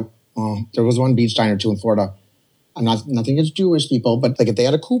just there was one beach diner too in Florida. I'm nothing against Jewish people, but like if they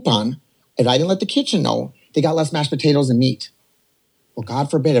had a coupon, if I didn't let the kitchen know, they got less mashed potatoes and meat. well,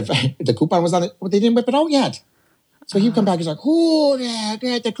 God forbid if the coupon was on it, well, they didn't whip it out yet. So he'd come back, he's like, oh, yeah,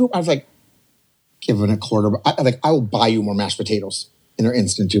 the coupon. I was like, give him a quarter. I will buy you more mashed potatoes. And they're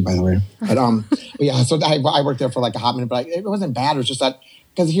instant too, by the way. But yeah, so I worked there for like a hot minute, but it wasn't bad. It was just that,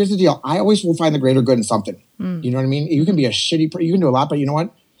 because here's the deal. I always will find the greater good in something. You know what I mean? You can be a shitty person. You can do a lot, but you know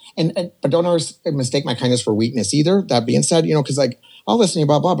what? But don't ever mistake my kindness for weakness either. That being said, because like, I'll listen to you,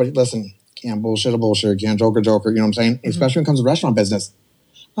 blah, blah, but listen, can't bullshit a bullshit, can't joke a joker, you know what I'm saying? Especially when it comes to restaurant business.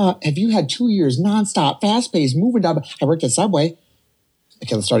 Have you had 2 years nonstop, fast-paced, moving down? I worked at Subway.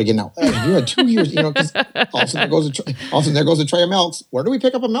 Okay, let's start again now. Have you had 2 years, because all of a sudden there goes a tray of milks. Where do we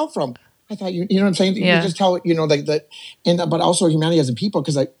pick up a milk from? I thought, you know what I'm saying? Yeah. You just tell, like that. But also humanity as a people,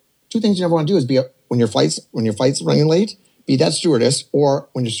 because like two things you never want to do is be, when your flight's running late, be that stewardess, or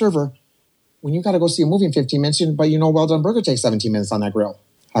when you're server, when you got to go see a movie in 15 minutes, but Well Done Burger takes 17 minutes on that grill,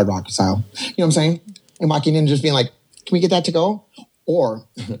 Hard Rock style. You know what I'm saying? And walking in and just being like, can we get that to go? Or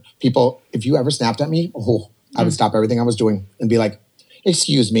people, if you ever snapped at me, I would stop everything I was doing and be like,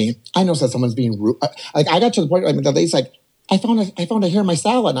 excuse me, I know that someone's being rude. Like I got to the point, the lady's like, I found a hair in my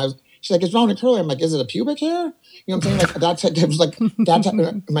salad. And she's like, it's round and curly. I'm like, is it a pubic hair? You know what I'm saying? Like it was like,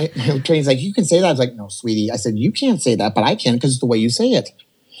 my training's like, you can say that. I was like, no, sweetie. I said, you can't say that, but I can because it's the way you say it.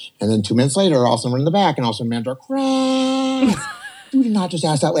 And then 2 minutes later, all of a sudden we're in the back and all of a sudden manager, crap. You did not just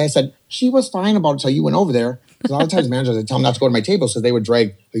ask that lady. I said, she was fine about it until you went over there. Because a lot of times managers, they tell them not to go to my table. So they would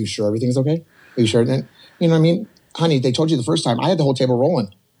drag, are you sure everything's okay? Are you sure? And you know what I mean? Honey, they told you the first time. I had the whole table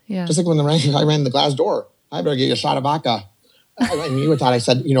rolling. Yeah. Just like when I ran the glass door. I better get you a shot of vodka. And you thought I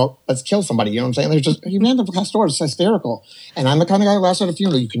said, let's kill somebody. You know what I'm saying? He ran the glass door. It's hysterical. And I'm the kind of guy who laughs at a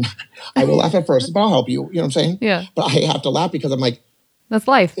funeral. I will laugh at first, but I'll help you. You know what I'm saying? Yeah. But I have to laugh because I'm like, that's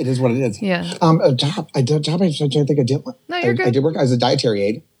life. it is what it is. Yeah. A job I think I did. No, you're good. I did work as a dietary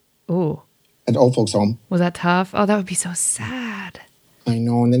aide. Ooh. At old folks' home. Was that tough? Oh, that would be so sad. I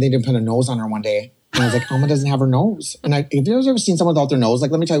know. And then they didn't put a nose on her one day. And I was like, Alma doesn't have her nose. And have you ever seen someone without their nose?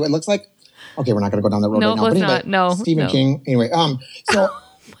 Like, let me tell you what it looks like. Okay, we're not going to go down that road right now. Let's but anyway, not. No. Stephen King. Anyway, so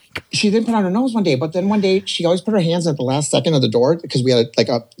she didn't put on her nose one day, but then one day she always put her hands at the last second of the door because we had like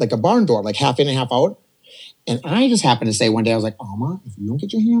a barn door, like half in and half out. And I just happened to say one day, I was like, Alma, if you don't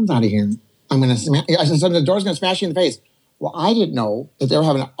get your hands out of here, I'm going to smash. I said, the door's going to smash you in the face. Well, I didn't know that they were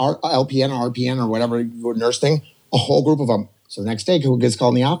having an LPN or RPN or whatever nurse thing, a whole group of them. So the next day, who gets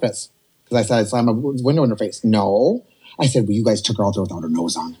called in the office? Because I said, I slammed a window in her face. No. I said, well, you guys took her out there without her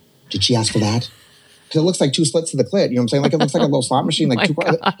nose on. Did she ask for that? Because it looks like two slits to the clit. You know what I'm saying? Like it looks like a little slot machine. Like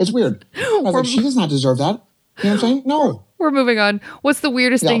it's weird. I was like, she does not deserve that. You know what I'm saying? No. We're moving on. What's the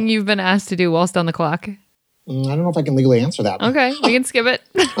weirdest thing you've been asked to do whilst on the clock? I don't know if I can legally answer that. Okay, we can skip it.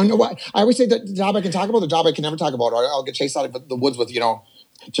 I know what I always say, the job I can talk about, the job I can never talk about, or I'll get chased out of the woods with,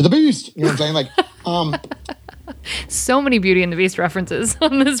 to the beast. You know what I'm saying? Like, so many Beauty and the Beast references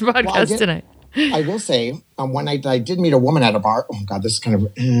on this podcast tonight. I will say, one night I did meet a woman at a bar. Oh God, this is kind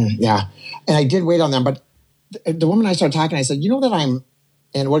of, yeah. And I did wait on them, but the woman I started talking, I said, that I'm,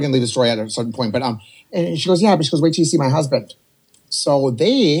 and we're going to leave the story at a certain point, but, and she goes, yeah, but she goes, wait till you see my husband. So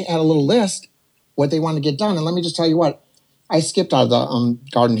they had a little list what they wanted to get done. And let me just tell you what, I skipped out of the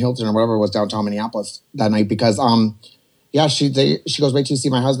Garden Hilton or whatever it was downtown Minneapolis that night because, she goes, wait till you see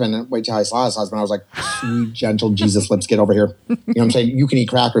my husband and wait till I saw his husband. I was like, sweet, gentle Jesus lips, get over here. You know what I'm saying? You can eat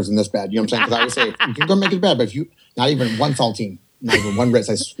crackers in this bed. You know what I'm saying? Because I always say, you can go make it bed, but if you, not even one saltine, not even one Ritz,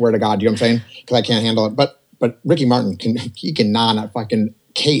 I swear to God, you know what I'm saying? Because I can't handle it. But Ricky Martin, he can gnaw on a fucking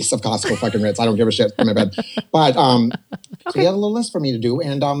case of Costco fucking Ritz. I don't give a shit from my bed. But, so he had a little list for me to do.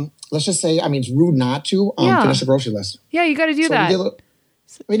 And let's just say, it's rude not to finish the grocery list. Yeah, you got to do that.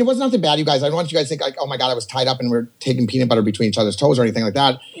 It was nothing bad, you guys. I don't want you guys to think like, oh my God, I was tied up and we're taking peanut butter between each other's toes or anything like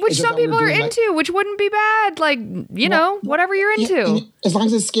that. Which some people are into, which wouldn't be bad. Like, whatever you're into. Yeah, as long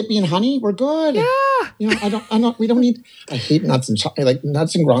as it's Skippy and honey, we're good. Yeah. We don't need, I hate nuts and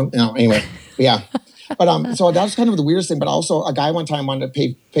nuts and ground. Anyway, yeah. But so that was kind of the weirdest thing. But also a guy one time wanted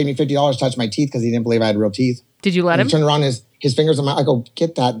to pay me $50 to touch my teeth because he didn't believe I had real teeth. Did you let him? He turned around his fingers on I go,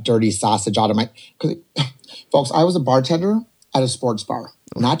 get that dirty sausage out of my, folks, I was a bartender at a sports bar.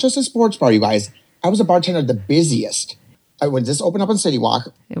 Not just a sports bar, you guys. I was a bartender at the busiest. When this opened up on City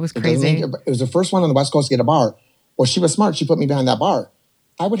Walk. It was crazy. It was the first one on the West Coast to get a bar. Well, she was smart. She put me behind that bar.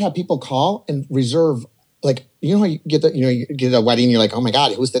 I would have people call and reserve, like, how you get you get a wedding, you're like, oh my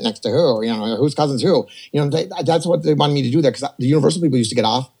God, who's sitting next to who? Whose cousin's who? That's what they wanted me to do there because the Universal people used to get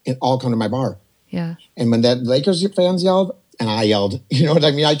off and all come to my bar. Yeah. And when that Lakers fans yelled, and I yelled, you know what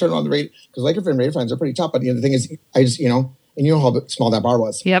I mean? I turned on the radio because Lakers and Raider fans are pretty tough. But the thing is, I just, and you know how small that bar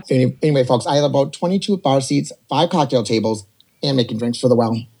was. Yep. Anyway, folks, I had about 22 bar seats, 5 cocktail tables, and making drinks for the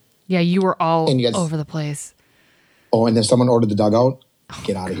well. Yeah, you were all over the place. Oh, and then someone ordered the dugout.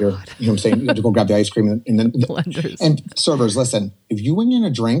 Get out of here. You know what I'm saying? You have to go grab the ice cream and then Blenders. And servers, listen, if you wing in a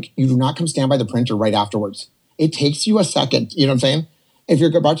drink, you do not come stand by the printer right afterwards. It takes you a second. You know what I'm saying? If you're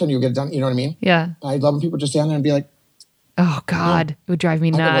a good bartender, you'll get it done. You know what I mean? Yeah. I love when people just stand there and be like, oh God, it would drive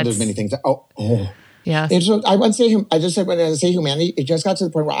me nuts. I know there's many things. Yeah. And so I would say, I just said, when I say humanity, it just got to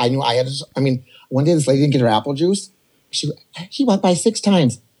the point where I knew I had to, one day this lady didn't get her apple juice. She went by 6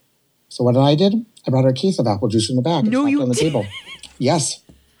 times. So what I did? I brought her a case of apple juice from the back and slapped it on the table. Yes.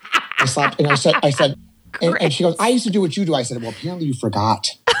 I slapped, and I said, and she goes, I used to do what you do. I said, well, apparently you forgot.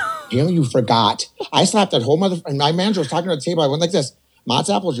 I slapped that whole and my manager was talking at the table. I went like this. Mott's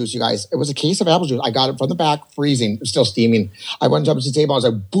apple juice, you guys. It was a case of apple juice. I got it from the back, freezing. It was still steaming. I went up to the table. I was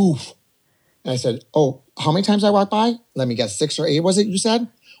like, boof. And I said, oh, how many times I walked by? Let me guess, 6 or 8, was it you said?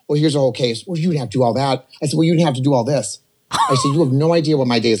 Well, here's the whole case. Well, you didn't have to do all that. I said, well, you didn't have to do all this. I said, you have no idea what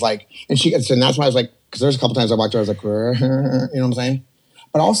my day is like. And that's why I was like, because there's a couple times I walked her, I was like, you know what I'm saying?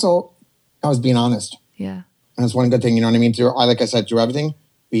 But also, I was being honest. Yeah. And that's one good thing, you know what I mean? Like I said, through everything,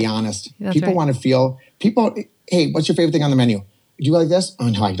 be honest. That's people right. want to feel, hey, what's your favorite thing on the menu? Do you like this? Oh,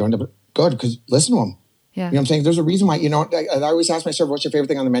 no, I don't. Good, because listen to them. Yeah. You know what I'm saying? There's a reason why, I always ask my server, what's your favorite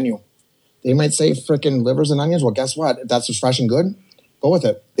thing on the menu? They might say freaking livers and onions. Well, guess what? If that's what's fresh and good, go with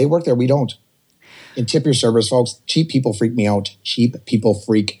it. They work there. We don't. And tip your servers, folks. Cheap people freak me out.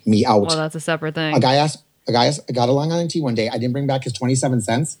 Well, that's a separate thing. A guy I got a Long Island tea one day. I didn't bring back his 27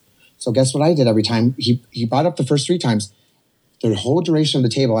 cents. So guess what I did every time? He brought up the first 3 times. The whole duration of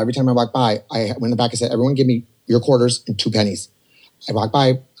the table, every time I walked by, I went in the back and said, everyone give me your quarters and 2 pennies. I walked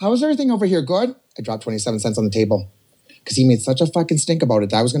by. How is everything over here? Good? I dropped 27 cents on the table. Because he made such a fucking stink about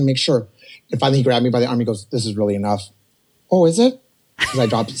it that I was going to make sure. And finally he grabbed me by the arm. He goes, this is really enough. Oh, is it? Because I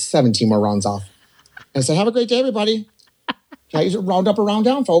dropped 17 more rounds off. And I said, have a great day, everybody. Guys, round up or round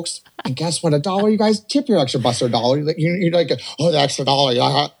down, folks. And guess what? $1, you guys tip your extra buster $1. You're like, oh, the extra $1.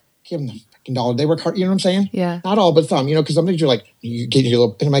 Yeah. Give them the fucking $1. They work hard. You know what I'm saying? Yeah. Not all, but some. Because some things you're like, you get your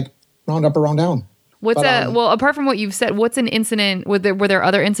little, and I'm like, round up or round down. Well, apart from what you've said, what's an incident? Were there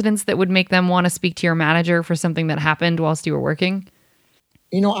other incidents that would make them want to speak to your manager for something that happened whilst you were working?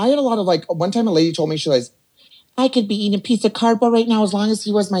 I had a lot of one time a lady told me, she was, I could be eating a piece of cardboard right now as long as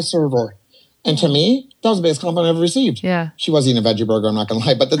he was my server. And to me, that was the biggest compliment I ever received. Yeah. She was eating a veggie burger, I'm not going to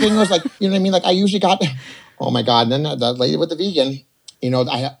lie. But the thing was you know what I mean? I usually got, oh my God. And then that lady with the vegan,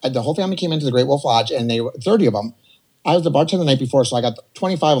 the whole family came into the Great Wolf Lodge and they were 30 of them. I was the bartender the night before, so I got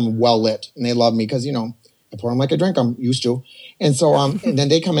 25 of them well lit. And they loved me because, I pour them like a drink I'm used to. And so, and then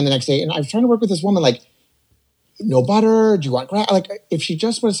they come in the next day and I was trying to work with this woman, no butter, do you want grass? If she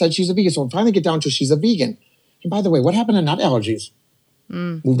just would have said she's a vegan. So we finally get down to she's a vegan. And by the way, what happened to nut allergies?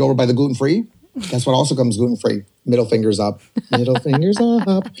 Moved over by the gluten-free. Guess what also comes gluten-free? Middle fingers up. Middle fingers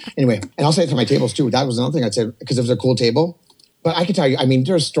up. Anyway, and I'll say it to my tables too. That was another thing I'd say because it was a cool table. But I can tell you,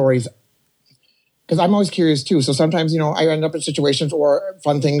 there's stories because I'm always curious too. So sometimes, I end up in situations or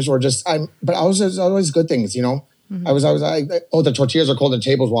fun things or just, but there's always good things, Mm-hmm. I was the tortillas are cold and the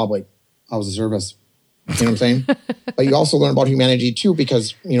table's wobbly. I was the service. You know what I'm saying? But you also learn about humanity too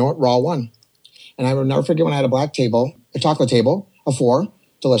because, raw one. And I will never forget when I had a chocolate table, a 4,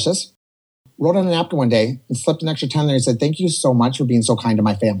 delicious. Wrote on a napkin one day and slipped an extra 10 there and said, thank you so much for being so kind to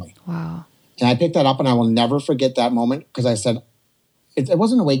my family. Wow. And I picked that up and I will never forget that moment because I said, it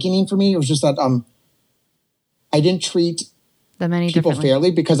wasn't awakening for me. It was just that I didn't treat people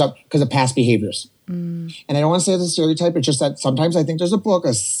fairly because of past behaviors. And I don't want to say it's a stereotype. It's just that sometimes I think there's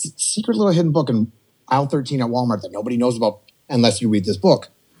a secret little hidden book in aisle 13 at Walmart that nobody knows about unless you read this book.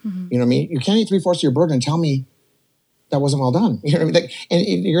 Mm-hmm. You know what I mean? You can't eat 3/4 of your burger and tell me that wasn't well done. You know what I mean? And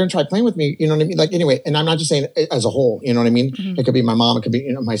you're going to try playing with me. You know what I mean? Anyway, and I'm not just saying it as a whole. You know what I mean? Mm-hmm. It could be my mom. It could be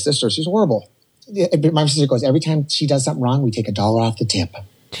my sister. She's horrible. My sister goes, every time she does something wrong, we take $1 off the tip.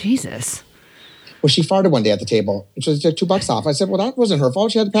 Jesus. Well, she farted one day at the table. And she took $2 off. I said, well, that wasn't her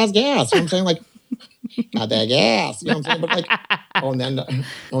fault. She had to pass gas. You know what I'm saying? Not that gas. You know what I'm saying? But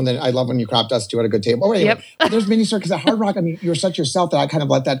and then I love when you crop dust too at a good table. Oh, anyway, yep. There's many stories because at Hard Rock, you're such yourself that I kind of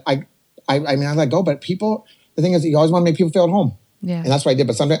let that, I let go. But people, the thing is that you always want to make people feel at home. Yeah. And that's what I did.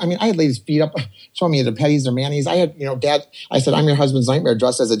 But sometimes, I had ladies feed up, showing me the petties, their manis. I had, Dad, I said, I'm your husband's nightmare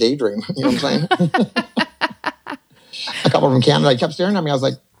dressed as a daydream. You know what I'm saying? A couple from Canada, I kept staring at me. I was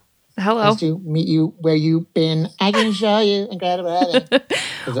like, hello. Nice to meet you. Where you been? I can show you. Incredible.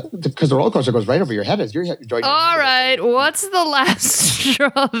 Because the roller coaster goes right over your head as you're joining. All right. What's the last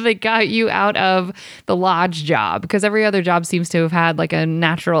straw that got you out of the lodge job? Because every other job seems to have had a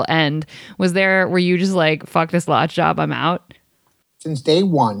natural end. Were you just like, fuck this lodge job, I'm out? Since day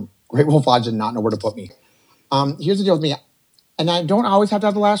one, Great Wolf Lodge did not know where to put me. Here's the deal with me. And I don't always have to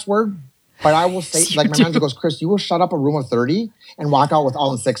have the last word. But I will say, like my manager goes, Chris, you will shut up a room of 30 and walk out with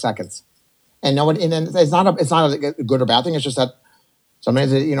all in 6 seconds. And no one, and then it's not a good or bad thing. It's just that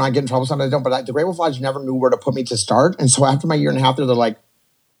sometimes, you know, I get in trouble, sometimes I don't. But the Great Wolf Lodge never knew where to put me to start. And so after my year and a half there, they're like,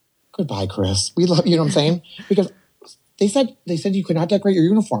 goodbye, Chris. We love you. Know what I'm saying? Because they said you could not decorate your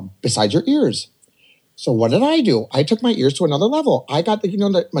uniform besides your ears. So what did I do? I took my ears to another level. I got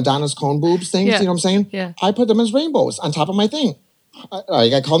the Madonna's cone boobs things, you know what I'm saying? Yeah. I put them as rainbows on top of my thing. I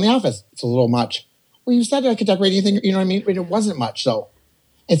got called in the office. It's a little much. Well, you said I could decorate anything, you know what I mean? But it wasn't much, so.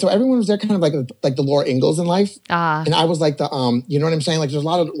 And so everyone was there kind of like the Laura Ingalls in life. And I was like the, you know what I'm saying? Like there's a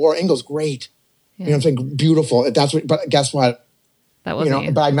lot of Laura Ingalls, great. Yeah. You know what I'm saying? Beautiful. But guess what? That wasn't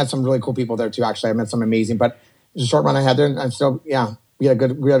you. But I met some really cool people there too, actually. I met some amazing, but the short run I had there, and I'm still, we had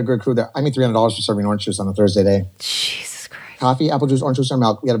a good crew there. I made $300 for serving orange juice on a Thursday day. Jesus Christ. Coffee, apple juice, orange juice, and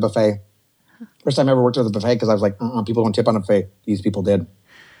milk. We had a buffet. First time I ever worked at a buffet because I was like, people don't tip on a buffet. These people did.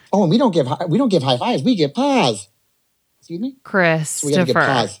 Oh, and we don't give high fives. We give paws. Excuse me? Christopher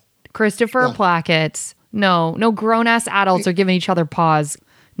Plackett. No grown ass adults are giving each other paws.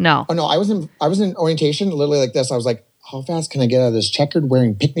 No. Oh no, I was in orientation literally like this. I was like, how fast can I get out of this checkered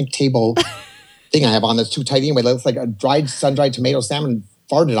wearing picnic table thing I have on that's too tight anyway? It looks like a sun-dried tomato salmon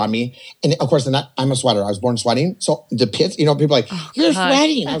farted on me. And of course, I'm a sweater. I was born sweating. So the pits, people are like, you're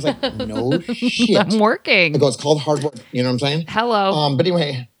sweating. I was like, no shit. I'm working. I go, it's called hard work. You know what I'm saying? Hello. But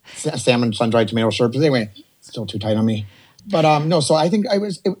anyway, salmon, sun-dried tomato shirt. But anyway, still too tight on me. But no, so I think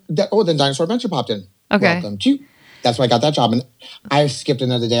then Dinosaur Adventure popped in. Okay. Welcome to. That's why I got that job. And I skipped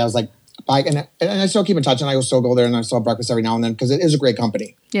another day. I was like, bye. And I still keep in touch, and I still go there, and I still have breakfast every now and then because it is a great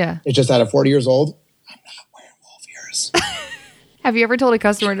company. Yeah. It's just that at 40 years old, I'm not wearing wolf ears. Have you ever told a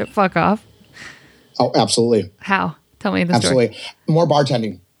customer to fuck off? Oh, absolutely. How? Tell me the story. Absolutely. More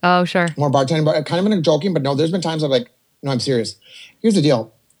bartending. Oh, sure. More bartending, but kind of in a joking, but no, there's been times I'm like, no, I'm serious. Here's the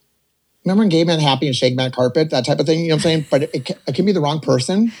deal. Remember when Gay Man Happy and Shake Man Carpet, that type of thing, you know what I'm saying? But it can be the wrong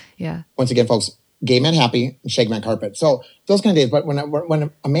person. Yeah. Once again, folks, Gay Man Happy and Shake Man Carpet. So those kind of days, but when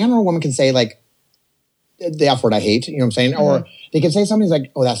a man or a woman can say like, the F word I hate, you know what I'm saying? Mm-hmm. Or they can say something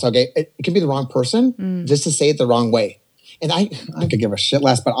like, oh, that's so gay. It can be the wrong person just to say it the wrong way. And I could give a shit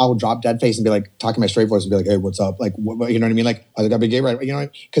less, but I will drop dead face and be like, talking my straight voice and be like, hey, what's up? Like, what, you know what I mean? Like, I gotta be gay, right? You know,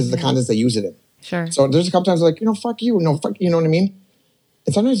 because of the contents they use it in. Sure. So there's a couple times like, fuck you. No, fuck, you know what I mean?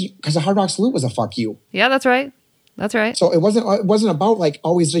 And sometimes, because the Hard Rock Salute was a fuck you. Yeah, that's right. That's right. So it wasn't about like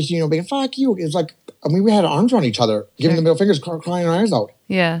always just, being fuck you. It was like, we had arms around each other, giving the middle fingers, crying our eyes out.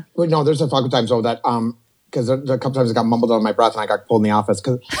 Yeah. But no, there's a couple times though that, because there a couple times I got mumbled under my breath and I got pulled in the office.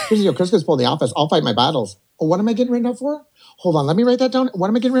 Because Chris gets pulled in the office, I'll fight my battles. Oh, what am I getting written up for? Hold on, let me write that down. What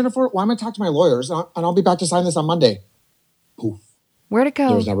am I getting written up for? Why am I talking to my lawyers? And I'll be back to sign this on Monday. Poof. Where'd it go?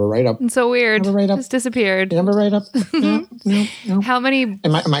 There was never a write-up. It's so weird. Never write-up. Just disappeared. Never write-up. No. How many?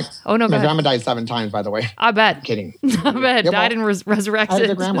 And my grandma died 7 times, by the way. I bet. I'm kidding. I bet. Died and resurrected. I had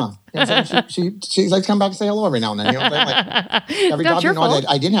a grandma. You know she likes to come back and say hello every now and then. You know what I'm saying? Like, every job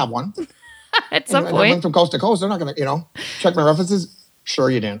I didn't have one. At some point. I went from coast to coast. They're not going to, check my references.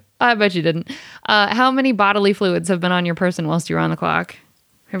 Sure you didn't. I bet you didn't. How many bodily fluids have been on your person whilst you were on the clock?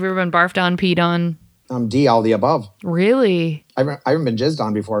 Have you ever been barfed on, peed on? D, all the above. Really? I haven't been jizzed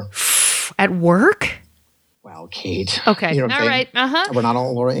on before. At work? Well, Kate. Okay. You know what I'm saying? Uh-huh. We're not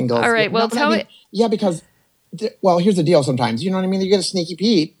all Laura Ingalls. All right. Well, tell me. Yeah, because, here's the deal sometimes. You know what I mean? You get a sneaky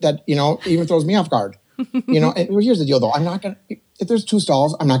Pete that, even throws me off guard. And here's the deal, though. I'm not going to, if there's 2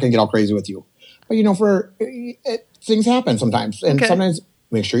 stalls, I'm not going to get all crazy with you. But, things happen sometimes. And sometimes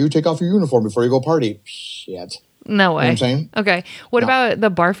make sure you take off your uniform before you go party. Shit. No way. You know what I'm saying? Okay. What about the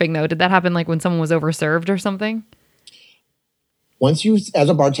barfing, though? Did that happen like when someone was overserved or something? As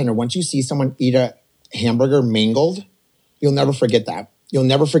a bartender, once you see someone eat a hamburger mangled, you'll never forget that. You'll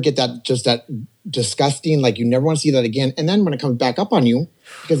never forget that, just that disgusting, like you never want to see that again. And then when it comes back up on you,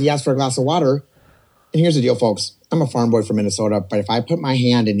 because he asked for a glass of water, and here's the deal, folks. I'm a farm boy from Minnesota, but if I put my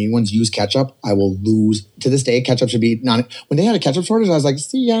hand in anyone's used ketchup, I will lose. To this day, ketchup should be when they had a ketchup shortage, I was like,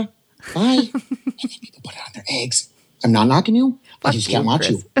 see ya, bye. People put it on their eggs. I'm not knocking you. I just can't watch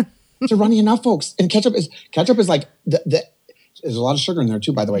you. It's runny enough, folks. And ketchup is like there's a lot of sugar in there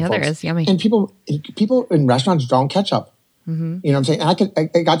too, by the way, folks. Yeah, there is. Yummy. And people in restaurants drown ketchup. Mm-hmm. You know what I'm saying? And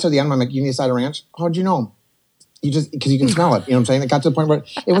I got to the end, I'm like, you need a side of ranch? How'd you know? Because you can smell it. You know what I'm saying? It got to the point where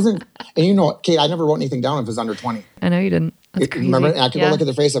it wasn't, and Kate, I never wrote anything down if it was under 20. I know you didn't. That's crazy. Remember? And I could go look at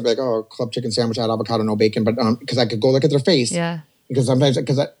their face. I'd be like, oh, club chicken sandwich, I had avocado, no bacon. But because I could go look at their face. Yeah. Because sometimes,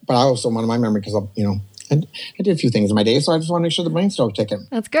 but I also want my memory because, I did a few things in my day. So I just want to make sure the brain's still ticking.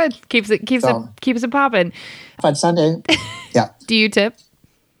 That's good. Keeps it popping. If it's Sunday. Yeah. Do you tip?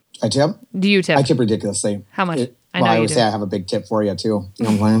 I tip? Do you tip? I tip ridiculously. How much? I know I you always do. say I have a big tip for you too. You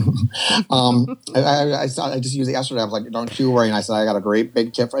know what I'm saying? I just used it yesterday. I was like, don't you worry. And I said, I got a great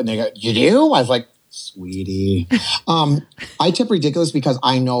big tip. And they go, you do? I was like, sweetie. I tip ridiculous because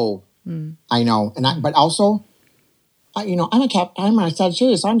I know. And but also, I'm a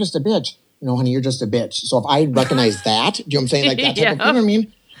Sagittarius. So I'm just a bitch. No, honey, you're just a bitch. So if I recognize that, do you know what I'm saying? Like that type of, you know what I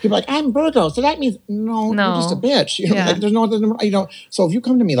mean? People are like, I'm Virgo. So that means, no, you're just a bitch. You know, like, there's no other, so if you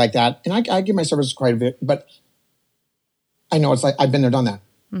come to me like that, and I give my service quite a bit, but I know it's like, I've been there, done that.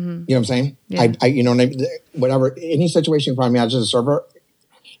 You know what I'm saying? Yeah. Whatever, any situation in front of me, I was just a server.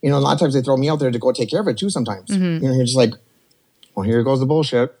 A lot of times they throw me out there to go take care of it too sometimes. You're just like, well, here goes the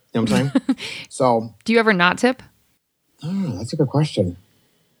bullshit. You know what I'm saying? So. Do you ever not tip? Oh, that's a good question.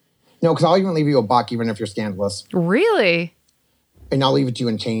 No, because I'll even leave you a buck even if you're scandalous. Really? And I'll leave it to you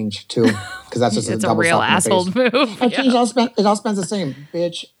in change too. Because that's just it's a double real asshole move. Change, it all spends the same.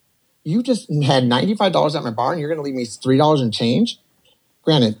 Bitch, you just had $95 at my bar and you're going to leave me $3 in change?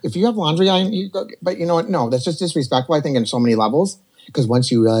 Granted, if you have laundry, but you know what? No, that's just disrespectful, I think, in so many levels. Because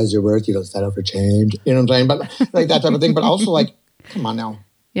once you realize your worth, you don't settle for change. You know what I'm saying? But like that type of thing. But also like, come on now.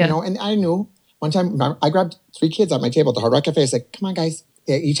 Yeah. And I knew one time I grabbed 3 kids at my table at the Hard Rock Cafe. I said, come on, guys.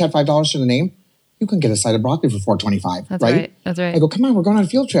 They each had $5 to the name. You can get a side of broccoli for $4.25. That's right. That's right. I go, come on, we're going on a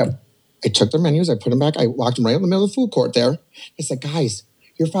field trip. I took their menus. I put them back. I locked them right in the middle of the food court there. I said, guys,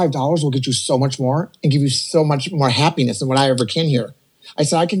 your $5 will get you so much more and give you so much more happiness than what I ever can here. I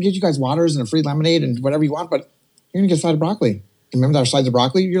said, I can get you guys waters and a free lemonade and whatever you want, but you're going to get a side of broccoli. And remember our sides of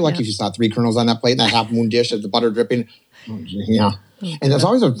broccoli? You're lucky if you saw 3 kernels on that plate and that half moon dish of the butter dripping. Yeah. And there's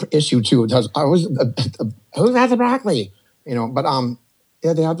always an issue too. Who has the broccoli? But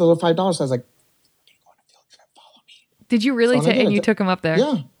yeah, they have the little $5. So I was like, follow me. Did you really? And you took them up there?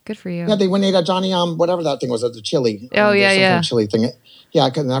 Yeah. Good for you. Yeah, they went and ate at Johnny, whatever that thing was, the chili. Oh, yeah. Kind of chili thing. Yeah,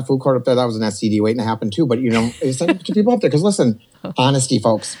 because that food court up there, that was an STD waiting to happen too. But, it's sent people up there. Because listen, honesty,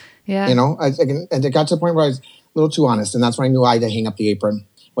 folks. Yeah. And it got to the point where I was a little too honest. And that's when I knew I had to hang up the apron,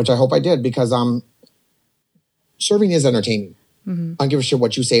 which I hope I did. Because serving is entertaining. I don't give a shit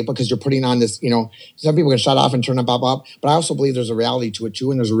what you say because you're putting on this, some people can shut off and turn up, blah. But I also believe there's a reality to it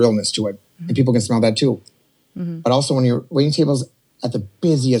too, and there's a realness to it. And people can smell that too. But also when you're waiting tables at the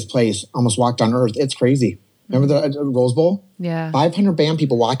busiest place, almost walked on earth, it's crazy. Remember the Rose Bowl? Yeah. 500 band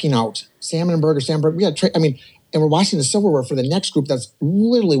people walking out, salmon and burger. We had, and we're washing the silverware for the next group that's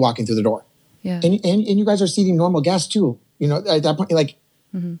literally walking through the door. Yeah. And you guys are seating normal guests too. At that point, you're like.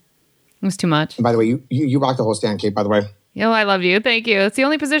 It was too much. And by the way, you rock the whole stand, Kate, by the way. I love you. Thank you. It's the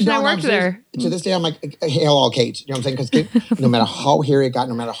only position I worked there. To this day, I'm like, hail all Kate. You know what I'm saying? Because no matter how hairy it got,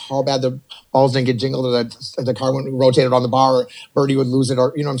 no matter how bad the balls didn't get jingled or the car went rotated on the bar or Birdie would lose it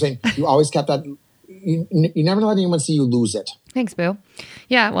or, you know what I'm saying? You always kept that. You never let anyone see you lose it. Thanks, Boo.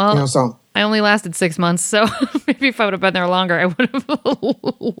 Yeah, well, I only lasted 6 months, so maybe if I would have been there longer, I would have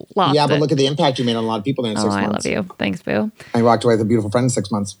lost Yeah, but look at the impact you made on a lot of people in 6 months. I love you. Thanks, Boo. I walked away with a beautiful friend in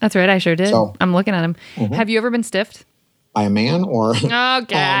 6 months. That's right, I sure did. So, I'm looking at him. Have you ever been stiffed? By a man or? Okay.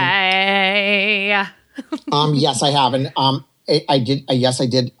 Yes, I have. And I did. Yes, I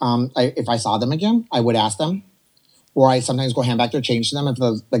did. If I saw them again, I would ask them. Or I sometimes go hand back their change to them if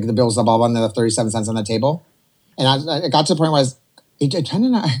the bill's above on the 37 cents on the table. And I got to the point where I tend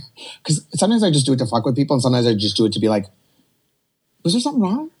to, because sometimes I just do it to fuck with people and sometimes I just do it to be like, was there something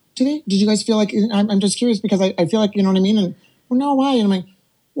wrong today? Did you guys feel like, I'm just curious because I feel like, you know what I mean? And, well, no, why? And I'm like,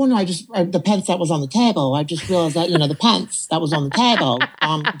 well, no, the pence that was on the table, I just realized that, the pence that was on the table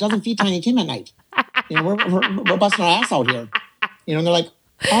doesn't feed Tiny Tim at night. We're busting our ass out here. And they're like,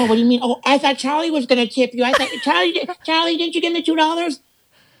 oh, what do you mean? Oh, I thought Charlie was going to tip you. I thought, Charlie, didn't you give him the $2?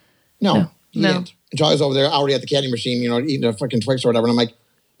 No, he didn't. And Charlie's over there already at the candy machine, eating a fucking Twix or whatever. And I'm like,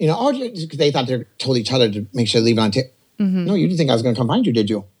 because they thought they told each other to make sure they leave it on tip. No, you didn't think I was going to come find you, did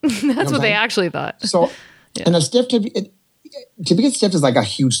you? That's what they actually thought. So, and a stiff to get stiff is like a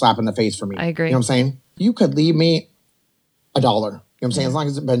huge slap in the face for me. I agree. You know what I'm saying? You could leave me $1. You know what I'm saying? As long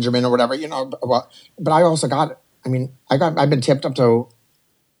as it's Benjamin or whatever, but I also got, I've been tipped up to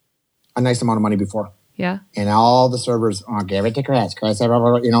a nice amount of money before. Yeah. And all the servers, give it to Chris. I got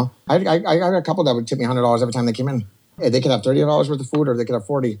a couple that would tip me $100 every time they came in. They could have $30 worth of food or they could have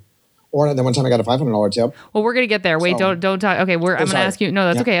 40. Or then one time I got a $500 tip. Well, we're going to get there. Wait, don't talk. Okay, I'm going to ask you. No,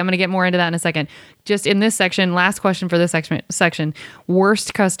 that's okay. I'm going to get more into that in a second. Just in this section, last question for this section.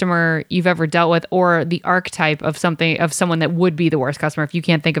 Worst customer you've ever dealt with or the archetype of someone that would be the worst customer if you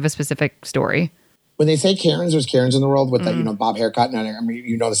can't think of a specific story. when they say Karens, there's Karens in the world with the, bob haircut. And I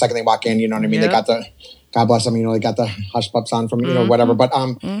mean, the second they walk in, you know what I mean? They got the, God bless them, they got the hush pups on from, whatever. But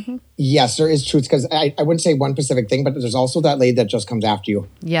yes, there is truth because I wouldn't say one specific thing, but there's also that lady that just comes after you.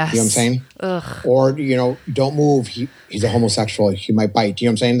 Yes. You know what I'm saying? Ugh. Or, don't move. He's a homosexual. He might bite. You know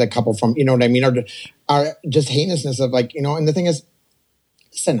what I'm saying? The couple from, you know what I mean? Or just heinousness of like, and the thing is,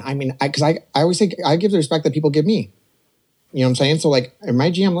 listen, I mean, because I always say I give the respect that people give me. You know what I'm saying? So like, in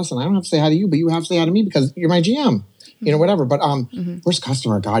my GM, listen, I don't have to say hi to you, but you have to say hi to me because you're my GM. Whatever. But worst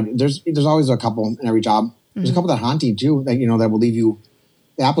customer, God, there's always a couple in every job. There's a couple that haunt you too, that that will leave you.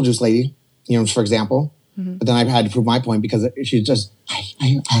 The apple juice lady, for example. But then I've had to prove my point because she's just,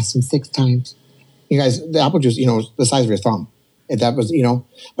 I asked him 6 times. You guys, the apple juice, the size of your thumb. If that was,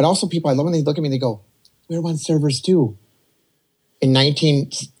 but also people, I love when they look at me and they go, we're one servers too. In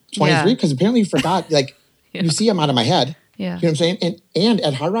 1923, because apparently you forgot, like, you see I'm out of my head. Yeah. You know what I'm saying? And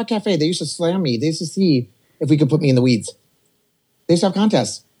at Hard Rock Cafe, they used to slam me. They used to see if we could put me in the weeds. They used to have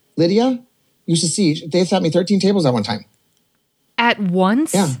contests. Lydia used to see, they sat me 13 tables at one time. At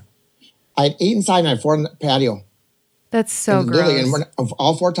once? Yeah. I had 8 inside and I had 4 in the patio. That's so and gross. And we're, of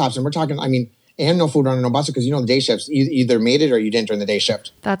all 4 tops. And we're talking, I mean, and no food on no bus because the day shifts. You either made it or you didn't during the day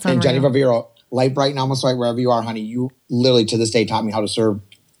shift. That's unreal. And Jenny Vaviro, light, bright, and almost like wherever you are, honey, you literally to this day taught me how to serve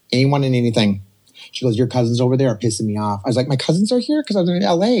anyone and anything. She goes, your cousins over there are pissing me off. I was like, my cousins are here? Because I was in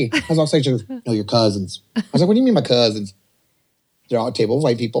LA. I was all saying, she goes, no, your cousins. I was like, what do you mean my cousins? They're all a table of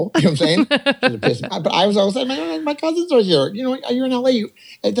white people. You know what I'm saying? But I was always like, my cousins are here. You're in LA.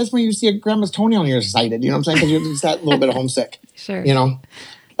 That's when you see a grandma's toenail and you're excited. You know what I'm saying? Because you're just that little bit of homesick. Sure.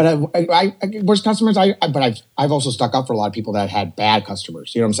 But worst customers, but I've also stuck up for a lot of people that had bad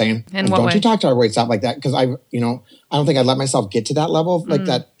customers. You know what I'm saying? And what don't way? You talk to our wait staff like that because I don't think I'd let myself get to that level of like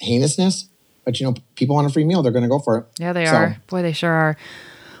that heinousness. But people want a free meal, they're going to go for it. Yeah, they are. Boy, they sure are.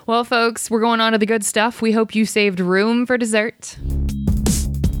 Well, folks, we're going on to the good stuff. We hope you saved room for dessert.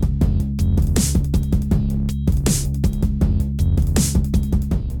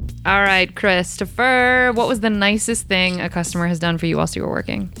 All right, Christopher, what was the nicest thing a customer has done for you whilst you were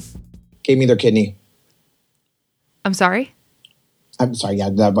working? Gave me their kidney. I'm sorry? I'm sorry. Yeah, I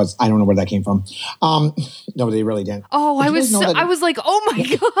don't know where that came from. No, they really didn't. Oh, I was like, oh my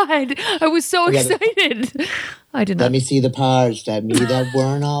God. I was so excited. I did not. Let me see the parts that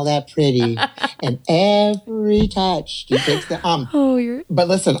weren't all that pretty. And every touch, you fix the, But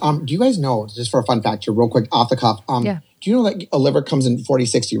listen, do you guys know, just for a fun fact here, real quick, off the cuff, yeah. Do you know that a liver comes in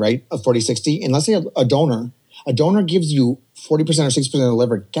 40-60, right? A 40-60. And let's say a donor gives you 40% or 60% of the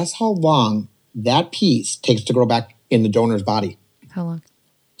liver. Guess how long that piece takes to grow back in the donor's body? How long?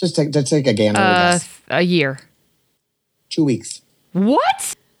 Just take a gander. A year. 2 weeks.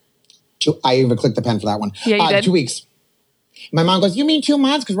 What? I even clicked the pen for that one. Yeah, you did? 2 weeks. My mom goes, you mean 2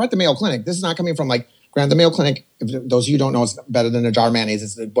 months? Because we're at the Mayo Clinic. This is not coming from the Mayo Clinic. If those of you who don't know, it's better than a jar of mayonnaise.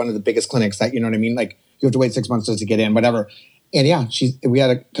 It's one of the biggest clinics that, you know what I mean? Like you have to wait 6 months just to get in, whatever. And yeah,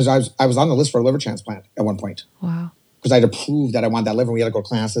 because I was on the list for a liver transplant at one point. Wow. Because I had to prove that I want that liver. We had to go to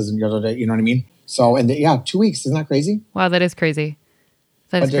classes and you know what I mean? So, 2 weeks. Isn't that crazy? Wow, that is crazy.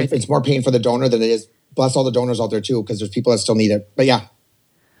 That is crazy. It's more pain for the donor than it is. Bless all the donors out there too, because there's people that still need it. But yeah.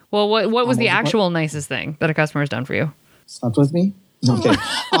 Well, what was the actual nicest thing that a customer has done for you? Slept with me? No, I'm kidding.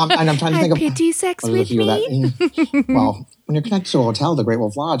 And I'm trying to think of pity sex with me. Well, when you're connected to a hotel, the Great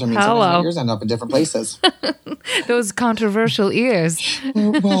Wolf Lodge, I mean, sometimes my ears end up in different places. Those controversial ears.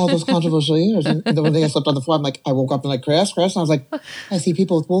 Well, those controversial ears. And the one day I slept on the floor, I woke up and Chris, and I was like, I see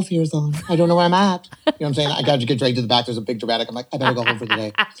people with wolf ears on. I don't know where I'm at. You know what I'm saying? I got to get dragged to the back. There's a big dramatic. I'm like, I better go home for the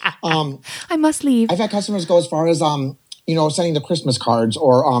day. I must leave. I've had customers go as far as, sending the Christmas cards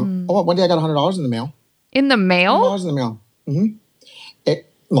or, one day I got $100 in the mail. In the mail? $100 in the mail. Mm-hmm.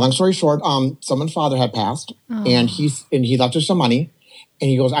 Long story short, someone's father had passed, and he left her some money, and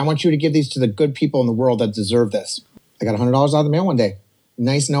he goes, "I want you to give these to the good people in the world that deserve this." I got $100 out of the mail one day,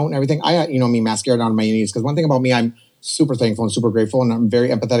 nice note and everything. I, me, mascara down on my knees because one thing about me, I'm super thankful and super grateful, and I'm very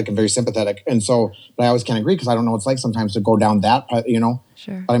empathetic and very sympathetic, and so, but I always can't agree because I don't know what it's like sometimes to go down that,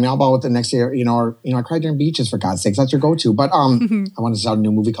 Sure. But I mean, I'll about with the next year, I cried during Beaches for God's sakes. That's your go-to. But I want to start a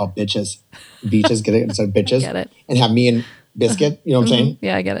new movie called Bitches. Beaches, get it instead of Bitches, get it, and have me and Biscuit, you know what I'm saying?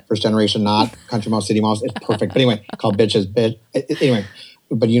 Yeah, I get it. First generation, not Country Mouse, City Mouse. It's perfect. But anyway, called Bitches. Anyway,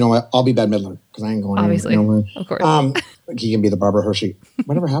 but you know what? I'll be Bette Midler because I ain't going obviously, anywhere. Of course. He can be the Barbara Hershey.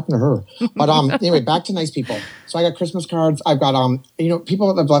 Whatever happened to her? But anyway, back to nice people. So I got Christmas cards. I've got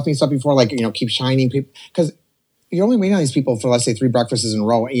people that have left me stuff before, keep shining people because you're only waiting on these people for, let's say, 3 breakfasts in a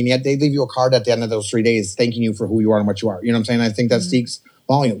row, and yet they leave you a card at the end of those 3 days thanking you for who you are and what you are. You know what I'm saying? I think that speaks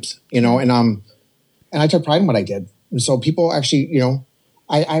volumes. And I took pride in what I did. And so people actually,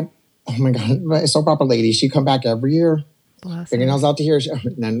 I oh my God, my soap opera lady. She'd come back every year. Fingernails out to here.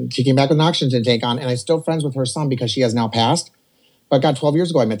 And then she came back with an oxygen tank on. And I'm still friends with her son because she has now passed. But God, 12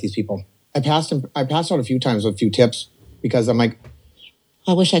 years ago, I met these people. I passed out a few times with a few tips because I'm like,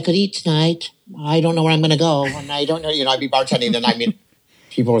 I wish I could eat tonight. I don't know where I'm going to go. And I don't know, I'd be bartending. And I mean,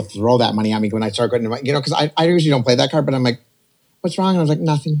 people would throw that money at me when I start going, because I usually don't play that card. But I'm like, what's wrong? And I was like,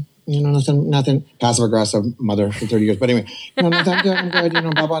 nothing. Nothing. Passive aggressive mother for 30 years. But anyway, nothing. I'm good.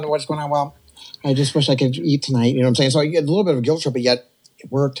 Blah, blah, what's going on? Well, I just wish I could eat tonight. You know what I'm saying? So I get a little bit of a guilt trip, but yet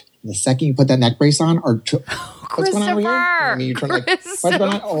it worked. The second you put that neck brace on, what's going on over here? I mean, you turn like, what's going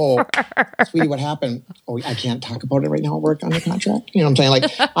on? Oh, sweetie, what happened? Oh, I can't talk about it right now at work on the contract. You know what I'm saying?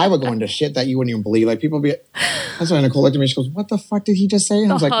 Like, I would go into shit that you wouldn't even believe. Like, people be, that's why Nicole looked at me. She goes, what the fuck did he just say?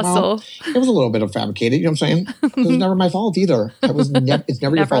 And I was like, well, it was a little bit of fabricated. You know what I'm saying? It was never my fault either. It's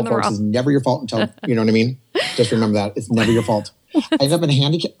never your fault, folks. It's never your fault until, you know what I mean? Just remember that. It's never your fault. I ended up in a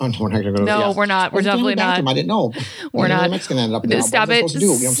handicap. Oh, no, we're not going to go to No, we're not. We're definitely not. I didn't know. We're not. Mexican ended up in there. Stop it. What was I supposed to do?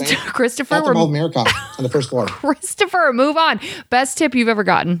 You know what I'm saying? Christopher. That's Mall of America on the first floor. Christopher, move on. Best tip you've ever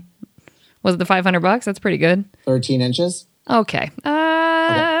gotten. Was it the $500? That's pretty good. 13 inches. Okay. Okay.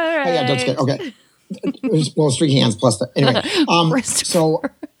 Right. Oh, yeah, don't scare. Okay. Well, it's 3 hands plus the, anyway. So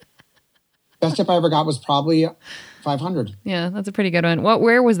best tip I ever got was probably 500. Yeah, that's a pretty good one.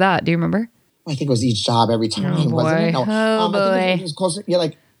 Where was that? Do you remember? I think it was each job every time. Oh, boy. Wasn't it? No. Oh, boy. I think it was closer. Yeah,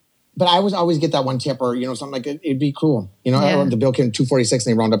 like, but I was always get that one tip or, something like it'd be cool. The bill came 246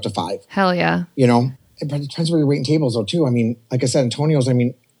 and they round up to 5. Hell yeah. But it depends where you're waiting tables though too. I mean, like I said, Antonio's,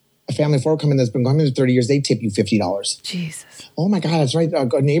 a family of 4 come in that's been coming in 30 years, they tip you $50. Jesus. Oh my God, that's right.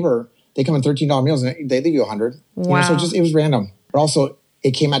 A neighbor, they come in $13 meals and they leave you 100. Wow. So it was random. But also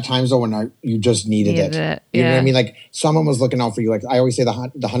it came at times though when you just needed it. You know what I mean? Like someone was looking out for you. Like I always say the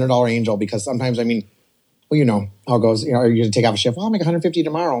 $100 angel because sometimes, well, you know how it goes. Are you going to take off a shift? Well, I'll make $150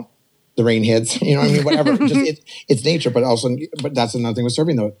 tomorrow. The rain hits, you know what I mean? Whatever. It's nature, but that's another thing with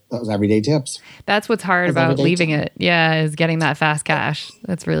serving those everyday tips. That's what's hard about leaving it. Yeah, is getting that fast cash.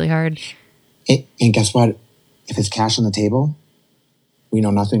 That's really hard. And guess what? If it's cash on the table, we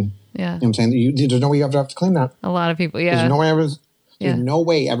know nothing. Yeah. You know what I'm saying? There's no way you have to claim that. A lot of people, yeah. There's no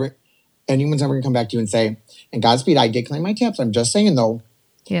way anyone's ever going to come back to you and say, and Godspeed, I did claim my tips. I'm just saying though,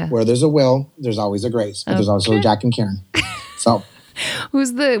 where there's a will, there's always a grace. But there's also a Jack and Karen. So...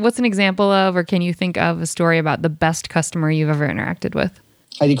 What's an example of, or can you think of a story about the best customer you've ever interacted with?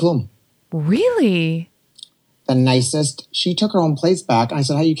 Heidi Klum. Really? The nicest. She took her own plates back. And I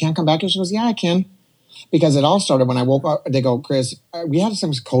said, hey, you can't come back? And she goes, yeah, I can. Because it all started when I woke up. They go, Chris, we had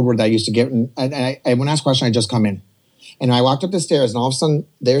some code word that I used to get. And I when I asked a question, I just come in. And I walked up the stairs and all of a sudden,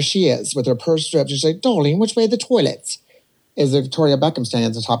 there she is with her purse stripped. She's like, darling, which way are the toilets? Is Victoria Beckham standing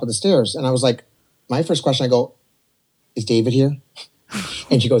at the top of the stairs? And I was like, my first question, I go, is David here?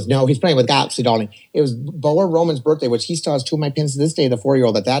 And she goes, no, he's playing with Galaxy, darling. It was Boa Roman's birthday, which he still has 2 of my pins to this day, the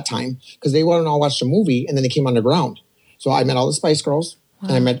 4-year-old at that time, because they went and all watched a movie, and then they came underground. So I met all the Spice Girls,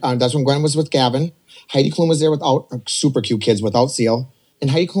 and I met, that's when Gwen was with Gavin. Heidi Klum was there without, super cute kids without Seal.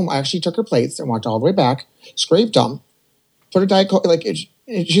 And Heidi Klum actually took her plates and walked all the way back, scraped them, put her Diet Coke,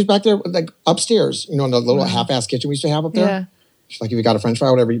 she's back there, upstairs, in the little half-ass kitchen we used to have up there. Yeah. She's like, if you got a French fry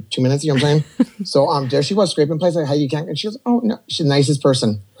out every 2 minutes, you know what I'm saying? So there she was scraping plates like, how you can't. And she goes, oh no, she's the nicest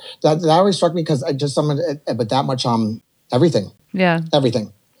person. That always struck me because but that much everything. Yeah,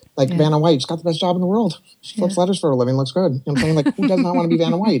 everything. Like Vanna White, she's got the best job in the world. She flips letters for a living, looks good. You know what I'm saying? Like, who does not want to be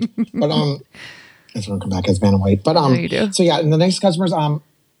Vanna White? But that's when I come back as Vanna White. But you do. So yeah, and the next customers,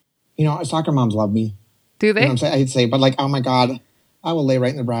 soccer moms love me. Do they? You know what I'm saying? I'd say, but like, oh my God. I will lay right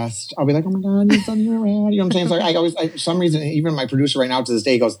in the breast. I'll be like, oh my God, you're son, you're rad. You know what I'm saying? So I for some reason, even my producer right now to this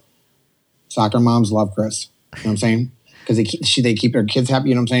day goes, soccer moms love Chris. You know what I'm saying? Because they keep their kids happy,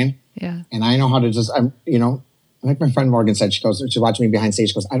 you know what I'm saying? Yeah. And I know how to just, like my friend Morgan said, she's watching me behind stage.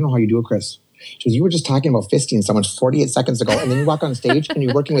 She goes, I don't know how you do it, Chris. She goes, you were just talking about fisting someone 48 seconds ago. And then you walk on stage and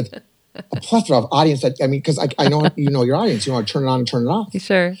you're working with a plethora of audience because I know you know your audience. You know how to turn it on and turn it off.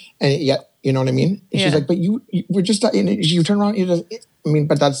 Sure. And yet, you know what I mean? And she's like, but you we're just, you turn around,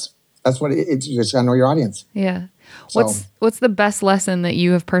 but that's what it's, you just gotta know your audience. Yeah. So, what's the best lesson that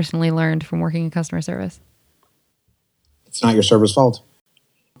you have personally learned from working in customer service? It's not your server's fault.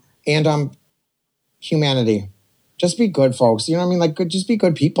 And humanity. Just be good, folks. You know what I mean? Like, just be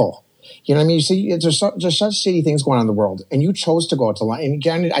good people. You know what I mean? You see, there's such shitty things going on in the world. And you chose to go out to lunch. And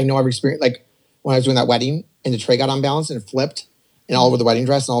again, I know I've experienced, like, when I was doing that wedding and the tray got unbalanced and it flipped and all over the wedding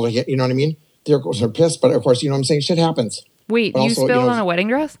dress and all the, you know what I mean? They're pissed, but of course, you know what I'm saying? Shit happens. Wait, but you also, spilled on a wedding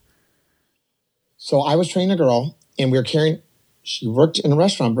dress? So I was training a girl and we were carrying, she worked in a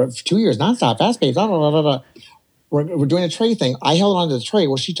restaurant for 2 years, nonstop, fast paced, blah, blah, blah, blah, blah. we're doing a tray thing. I held onto the tray.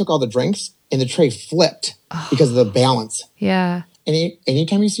 Well, she took all the drinks and the tray flipped because of the balance. Yeah.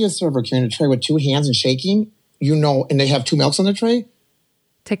 Anytime you see a server carrying a tray with two hands and shaking, you know, and they have two milks on the tray,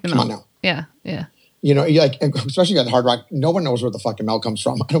 take them come out. on now. Yeah, yeah. You know, you like, especially at Hard Rock, no one knows where the fucking milk comes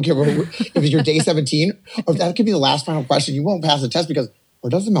from. I don't care if it's your day 17 or if that could be the last final question. You won't pass the test because where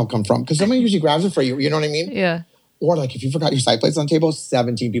does the milk come from? Because someone usually grabs it for you. You know what I mean? Yeah. Or like if you forgot your side plates on the table,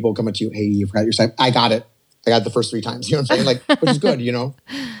 17 people come up to you. Hey, you forgot your side. I got it. I got it the first 3 times. You know what I'm saying? Like, which is good, you know?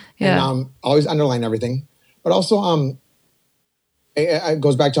 Yeah. And always underline everything. But also, it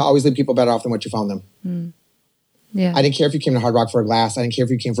goes back to always leave people better off than what you found them. Yeah. I didn't care if you came to Hard Rock for a glass. I didn't care if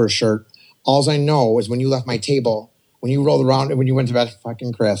you came for a shirt. All I know is when you left my table, when you rolled around and when you went to bed,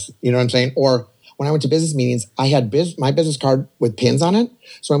 fucking Chris. You know what I'm saying? Or when I went to business meetings, I had my business card with pins on it.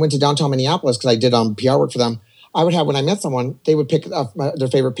 So I went to downtown Minneapolis because I did PR work for them. I would have, when I met someone, they would pick up their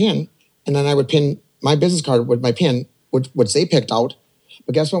favorite pin. And then I would pin my business card with my pin, which they picked out.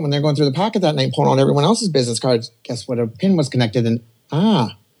 But guess what? When they're going through the pocket that night, pulling out everyone else's business cards, guess what? A pin was connected and, you know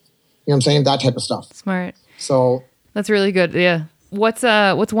what I'm saying? That type of stuff. Smart. So that's really good. Yeah. What's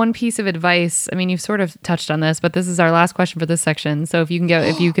one piece of advice? I mean, you've sort of touched on this, but this is our last question for this section. So if you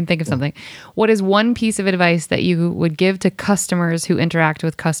can think of something, what is one piece of advice that you would give to customers who interact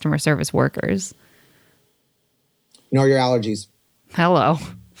with customer service workers? Know your allergies. Hello.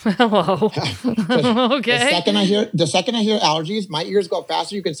 Okay. The second I hear allergies, my ears go up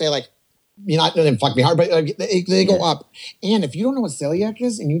faster. You can say like, you know, it didn't fuck me hard, but they go up. And if you don't know what celiac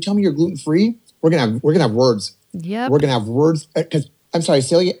is, and you tell me you're gluten free, we're gonna have words. Yep. We're gonna have words because I'm sorry,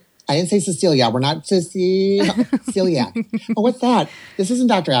 celiac. I didn't say Cecilia. We're not celiac. Oh, what's that? This isn't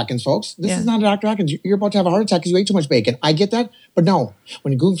Dr. Atkins, folks. This is not Dr. Atkins. You're about to have a heart attack because you ate too much bacon. I get that, but no.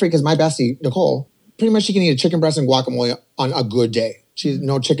 When you're gluten free, because my bestie Nicole, pretty much she can eat a chicken breast and guacamole on a good day. She's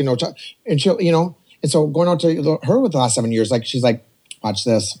no chicken, no and she'll, you know. And so going out to her with the last 7 years, like she's like, watch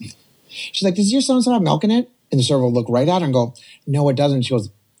this. She's like, does your so-and-so have milk in it? And the server will look right at her and go, no, it doesn't. She goes,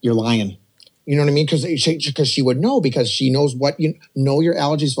 you're lying. You know what I mean? Because she would know, because she knows what you know your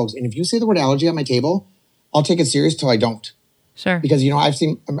allergies, folks. And if you say the word allergy at my table, I'll take it serious till I don't. Sure. Because, you know, I've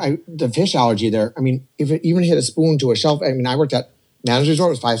seen the fish allergy there. I mean, if it even hit a spoon to a shellfish, I mean, I worked at Manager's Resort,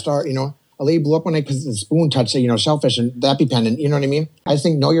 it was 5-star, you know, a lady blew up when the spoon touched, you know, shellfish and that be pendant. You know what I mean? I just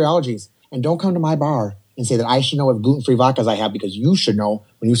think know your allergies and don't come to my bar and say that I should know what gluten-free vodkas I have, because you should know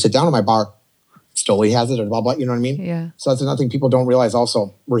when you sit down at my bar, Stoli has it or blah, blah, you know what I mean? Yeah. So that's another thing people don't realize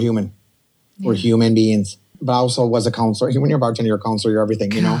also. We're human. Yeah. We're human beings. But I also was a counselor. When you're a bartender, you're a counselor, you're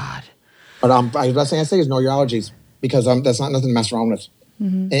everything, you know? But the best thing I say is know your allergies, because that's not nothing to mess around with.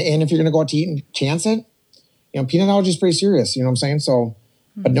 Mm-hmm. And if you're going to go out to eat and chance it, you know, peanut allergy is pretty serious, you know what I'm saying? So,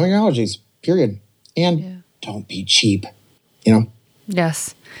 but know your allergies, period. And don't be cheap, you know?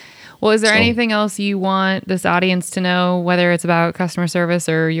 Yes. Well, is there anything else you want this audience to know, whether it's about customer service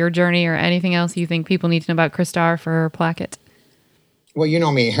or your journey or anything else you think people need to know about Chris Starr for Placket? Well, you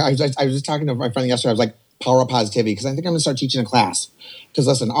know me. I was just talking to my friend yesterday. I was like, power of positivity, because I think I'm going to start teaching a class. Because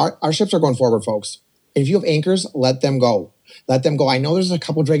listen, our ships are going forward, folks. If you have anchors, let them go. Let them go. I know there's a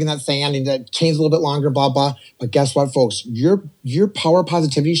couple dragging that sand and that chain's a little bit longer, blah, blah. But guess what, folks? Your power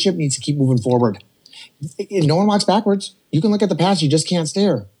positivity ship needs to keep moving forward. No one walks backwards. You can look at the past. You just can't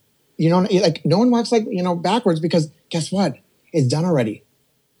stare. You know, like no one walks backwards, because guess what? It's done already.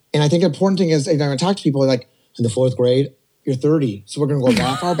 And I think the important thing is, when I talk to people like in the 4th grade, you're 30. So we're going to go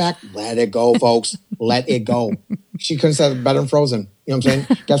that far back. Let it go, folks. Let it go. She couldn't say it better than Frozen. You know what I'm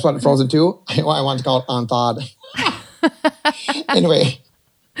saying? Guess what? Frozen 2? I want to call it Unthawed. Anyway,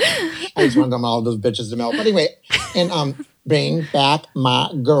 I just wanted them all those bitches to melt. But anyway, and bring back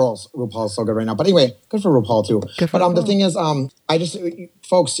my girls. RuPaul's so good right now. But anyway, good for RuPaul too. But the thing is,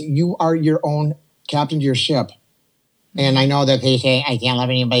 folks, you are your own captain to your ship. And I know that they say, I can't love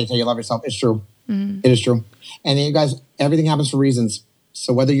anybody until you love yourself. It's true. Mm-hmm. It is true. And you guys, everything happens for reasons.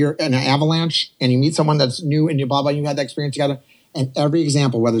 So whether you're in an avalanche and you meet someone that's new and you blah, blah, you had that experience together, and every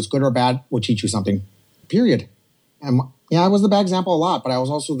example, whether it's good or bad, will teach you something, period. And yeah, I was the bad example a lot, but I was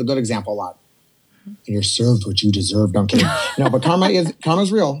also the good example a lot. And you're served what you deserve. No, I'm kidding. No, but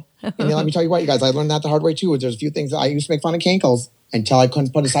karma's real. And let me tell you what, you guys, I learned that the hard way too. There's a few things that I used to make fun of cankles until I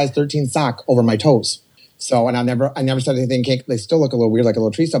couldn't put a size 13 sock over my toes. So, and I never said anything. They still look a little weird, like a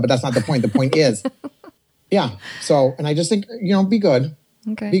little tree stump, but that's not the point. The point is, yeah. So, and I just think, be good.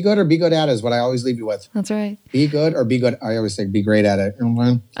 Okay. Be good or be good at it is what I always leave you with. That's right. Be good or be good. I always say be great at it. You know what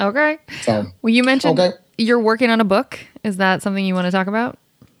I'm saying? Okay. So, well, you mentioned you're working on a book. Is that something you want to talk about?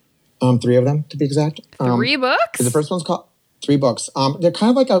 3 of them, to be exact. 3 books? The first one's called 3 books. They're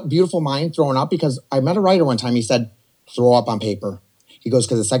kind of like a beautiful mind thrown up, because I met a writer one time. He said, throw up on paper. He goes,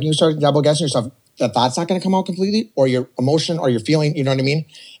 because the second you start double guessing yourself, the thought's not going to come out completely, or your emotion or your feeling, you know what I mean?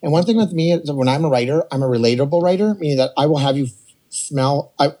 And one thing with me is when I'm a writer, I'm a relatable writer, meaning that I will have you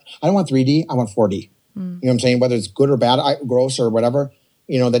smell. I don't want 3D, I want 4D. You know what I'm saying? Whether it's good or bad, gross or whatever,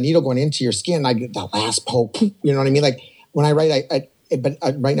 you know, the needle going into your skin, I get that last poke, you know what I mean? Like when I write, but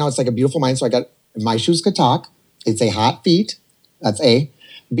right now it's like a beautiful mind. So I got My Shoes Could Talk. It's a hot feet. That's A.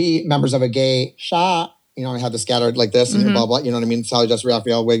 B, members of a gay shop. You know, I have the scattered like this and blah, blah, you know what I mean? Sally Jess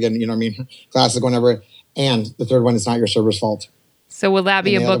Raphael wig and, you know what I mean? Glasses going everywhere. And the third one is Not Your Server's Fault. So will that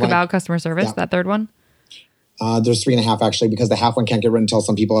be a book about customer service, that third one? There's 3.5 actually, because the half one can't get written until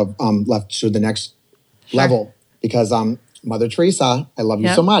some people have left to the next level. Because Mother Teresa, I love you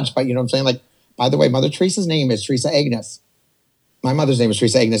so much. But you know what I'm saying? Like, by the way, Mother Teresa's name is Teresa Agnes. My mother's name is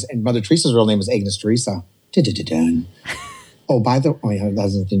Teresa Agnes, and Mother Teresa's real name is Agnes Teresa. That has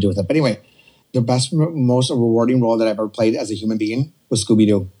nothing to do with it. But anyway, the best, most rewarding role that I've ever played as a human being was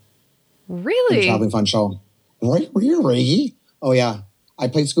Scooby-Doo. Really? The Traveling Fun Show. Right? Were you Reggie? Oh, yeah. I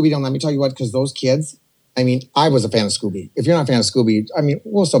played Scooby-Doo, and let me tell you what, because those kids, I mean, I was a fan of Scooby. If you're not a fan of Scooby, I mean,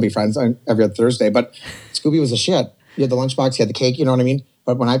 we'll still be friends every other Thursday, but Scooby was a shit. You had the lunchbox, you had the cake, you know what I mean?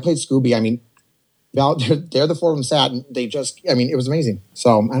 But when I played Scooby, I mean, they're the four of them sat, and they just, I mean, it was amazing.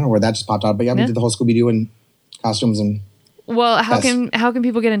 So I don't know where that just popped out, but we did the whole Scooby-Doo and costumes and... Well, how can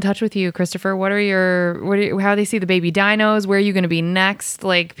people get in touch with you, Christopher? How do they see the baby dinos? Where are you going to be next?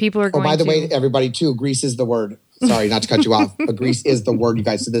 Like, people are going to... Oh, by the way, everybody, too, Grease is the word. Sorry, not to cut you off, but Grease is the word, you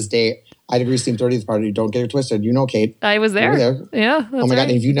guys. To this day, I had a Grease Team 30th party. Don't get it twisted. You know, Kate. I was there. Yeah, that's oh, my God.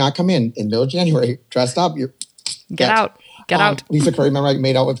 And if you not come in middle of January, dressed up, you're... Get out. Get out. Lisa Curry, remember I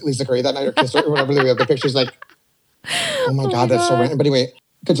made out with Lisa Curry that night or kissed her or whatever. We have the pictures like, oh my God, that's so random. But anyway,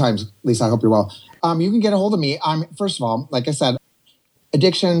 good times, Lisa. I hope you're well. You can get a hold of me. First of all, like I said,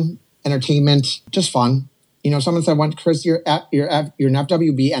 addiction, entertainment, just fun. You know, someone said, Chris, you're an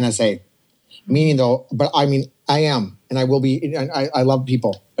FWB NSA. Meaning though, but I mean, I am, and I will be, and I love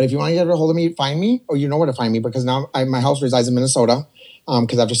people. But if you want to get a hold of me, find me, or you know where to find me, because now my house resides in Minnesota.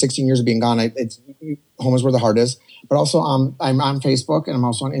 Because after 16 years of being gone, home is where the heart is. But also, I'm on Facebook, and I'm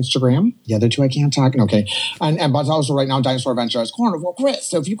also on Instagram. The other two I can't talk. Okay. And but also right now, Dinosaur Adventure is Carnivore Chris.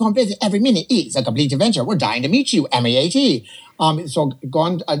 So if you come visit, every minute is a complete adventure. We're dying to meet you. MAAT. So go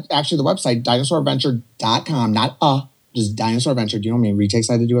on, actually the website, dinosauradventure.com, not just Dinosaur Adventure. Do you know how many retakes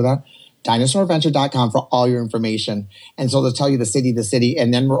I had to do with that? Dinosauradventure.com for all your information. And so they'll tell you the city.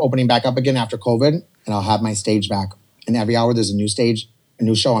 And then we're opening back up again after COVID, and I'll have my stage back. And every hour there's a new stage, a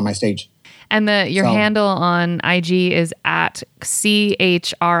new show on my stage. And your handle on IG is at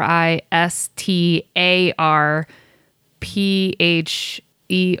CHRISTARPHER.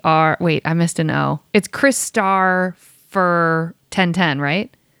 Wait, I missed an O. It's Chris Star for 1010,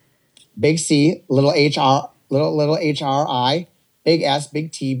 right? Big C, little HR, little HRI, big S,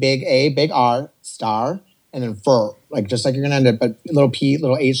 big T, big A, big R, star, and then fur. Like just like you're gonna end it, but little P,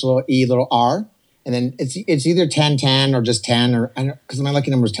 little H, little E, little R. And then it's either 1010 or just 10 or because my lucky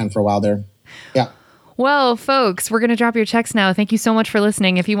number was 10 for a while there. Yeah. Well, folks, we're going to drop your checks now. Thank you so much for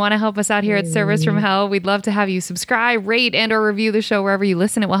listening. If you want to help us out here at Service from Hell, we'd love to have you subscribe, rate, and or review the show wherever you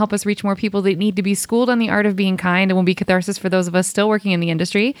listen. It will help us reach more people that need to be schooled on the art of being kind and will be catharsis for those of us still working in the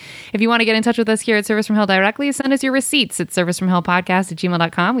industry. If you want to get in touch with us here at Service from Hell directly, send us your receipts at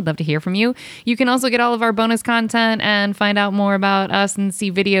servicefromhellpodcast@gmail.com. We'd love to hear from you. You can also get all of our bonus content and find out more about us and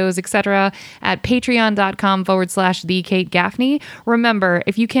see videos, etc. at patreon.com/The Kate Gaffney. Remember,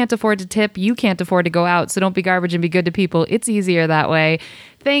 if you can't afford to tip, you can't afford to go out. So don't be garbage and be good to people. It's easier that way.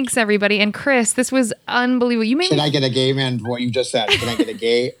 Thanks, everybody. And Chris, this was unbelievable. Should I get a gay man for what you just said? Can I get a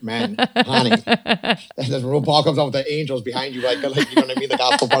gay man? Honey. Then RuPaul comes out with the angels behind you, like you know what I mean? The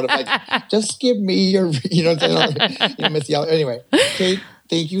gospel part of like, just give me your, you know what I'm saying? Miss Yellow. Anyway, Kate,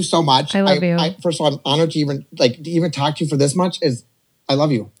 thank you so much. I love you. First of all, I'm honored to even talk to you for this much. I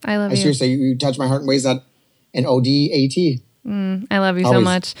love you. I love you. Seriously, you touch my heart in ways that an ODAT. I love you so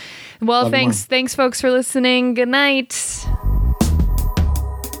much. Well, thanks. Thanks, folks, for listening. Good night.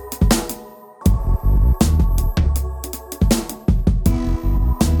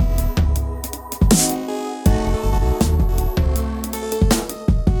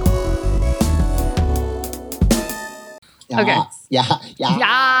 Yes. Okay. Yeah.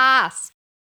 Yes.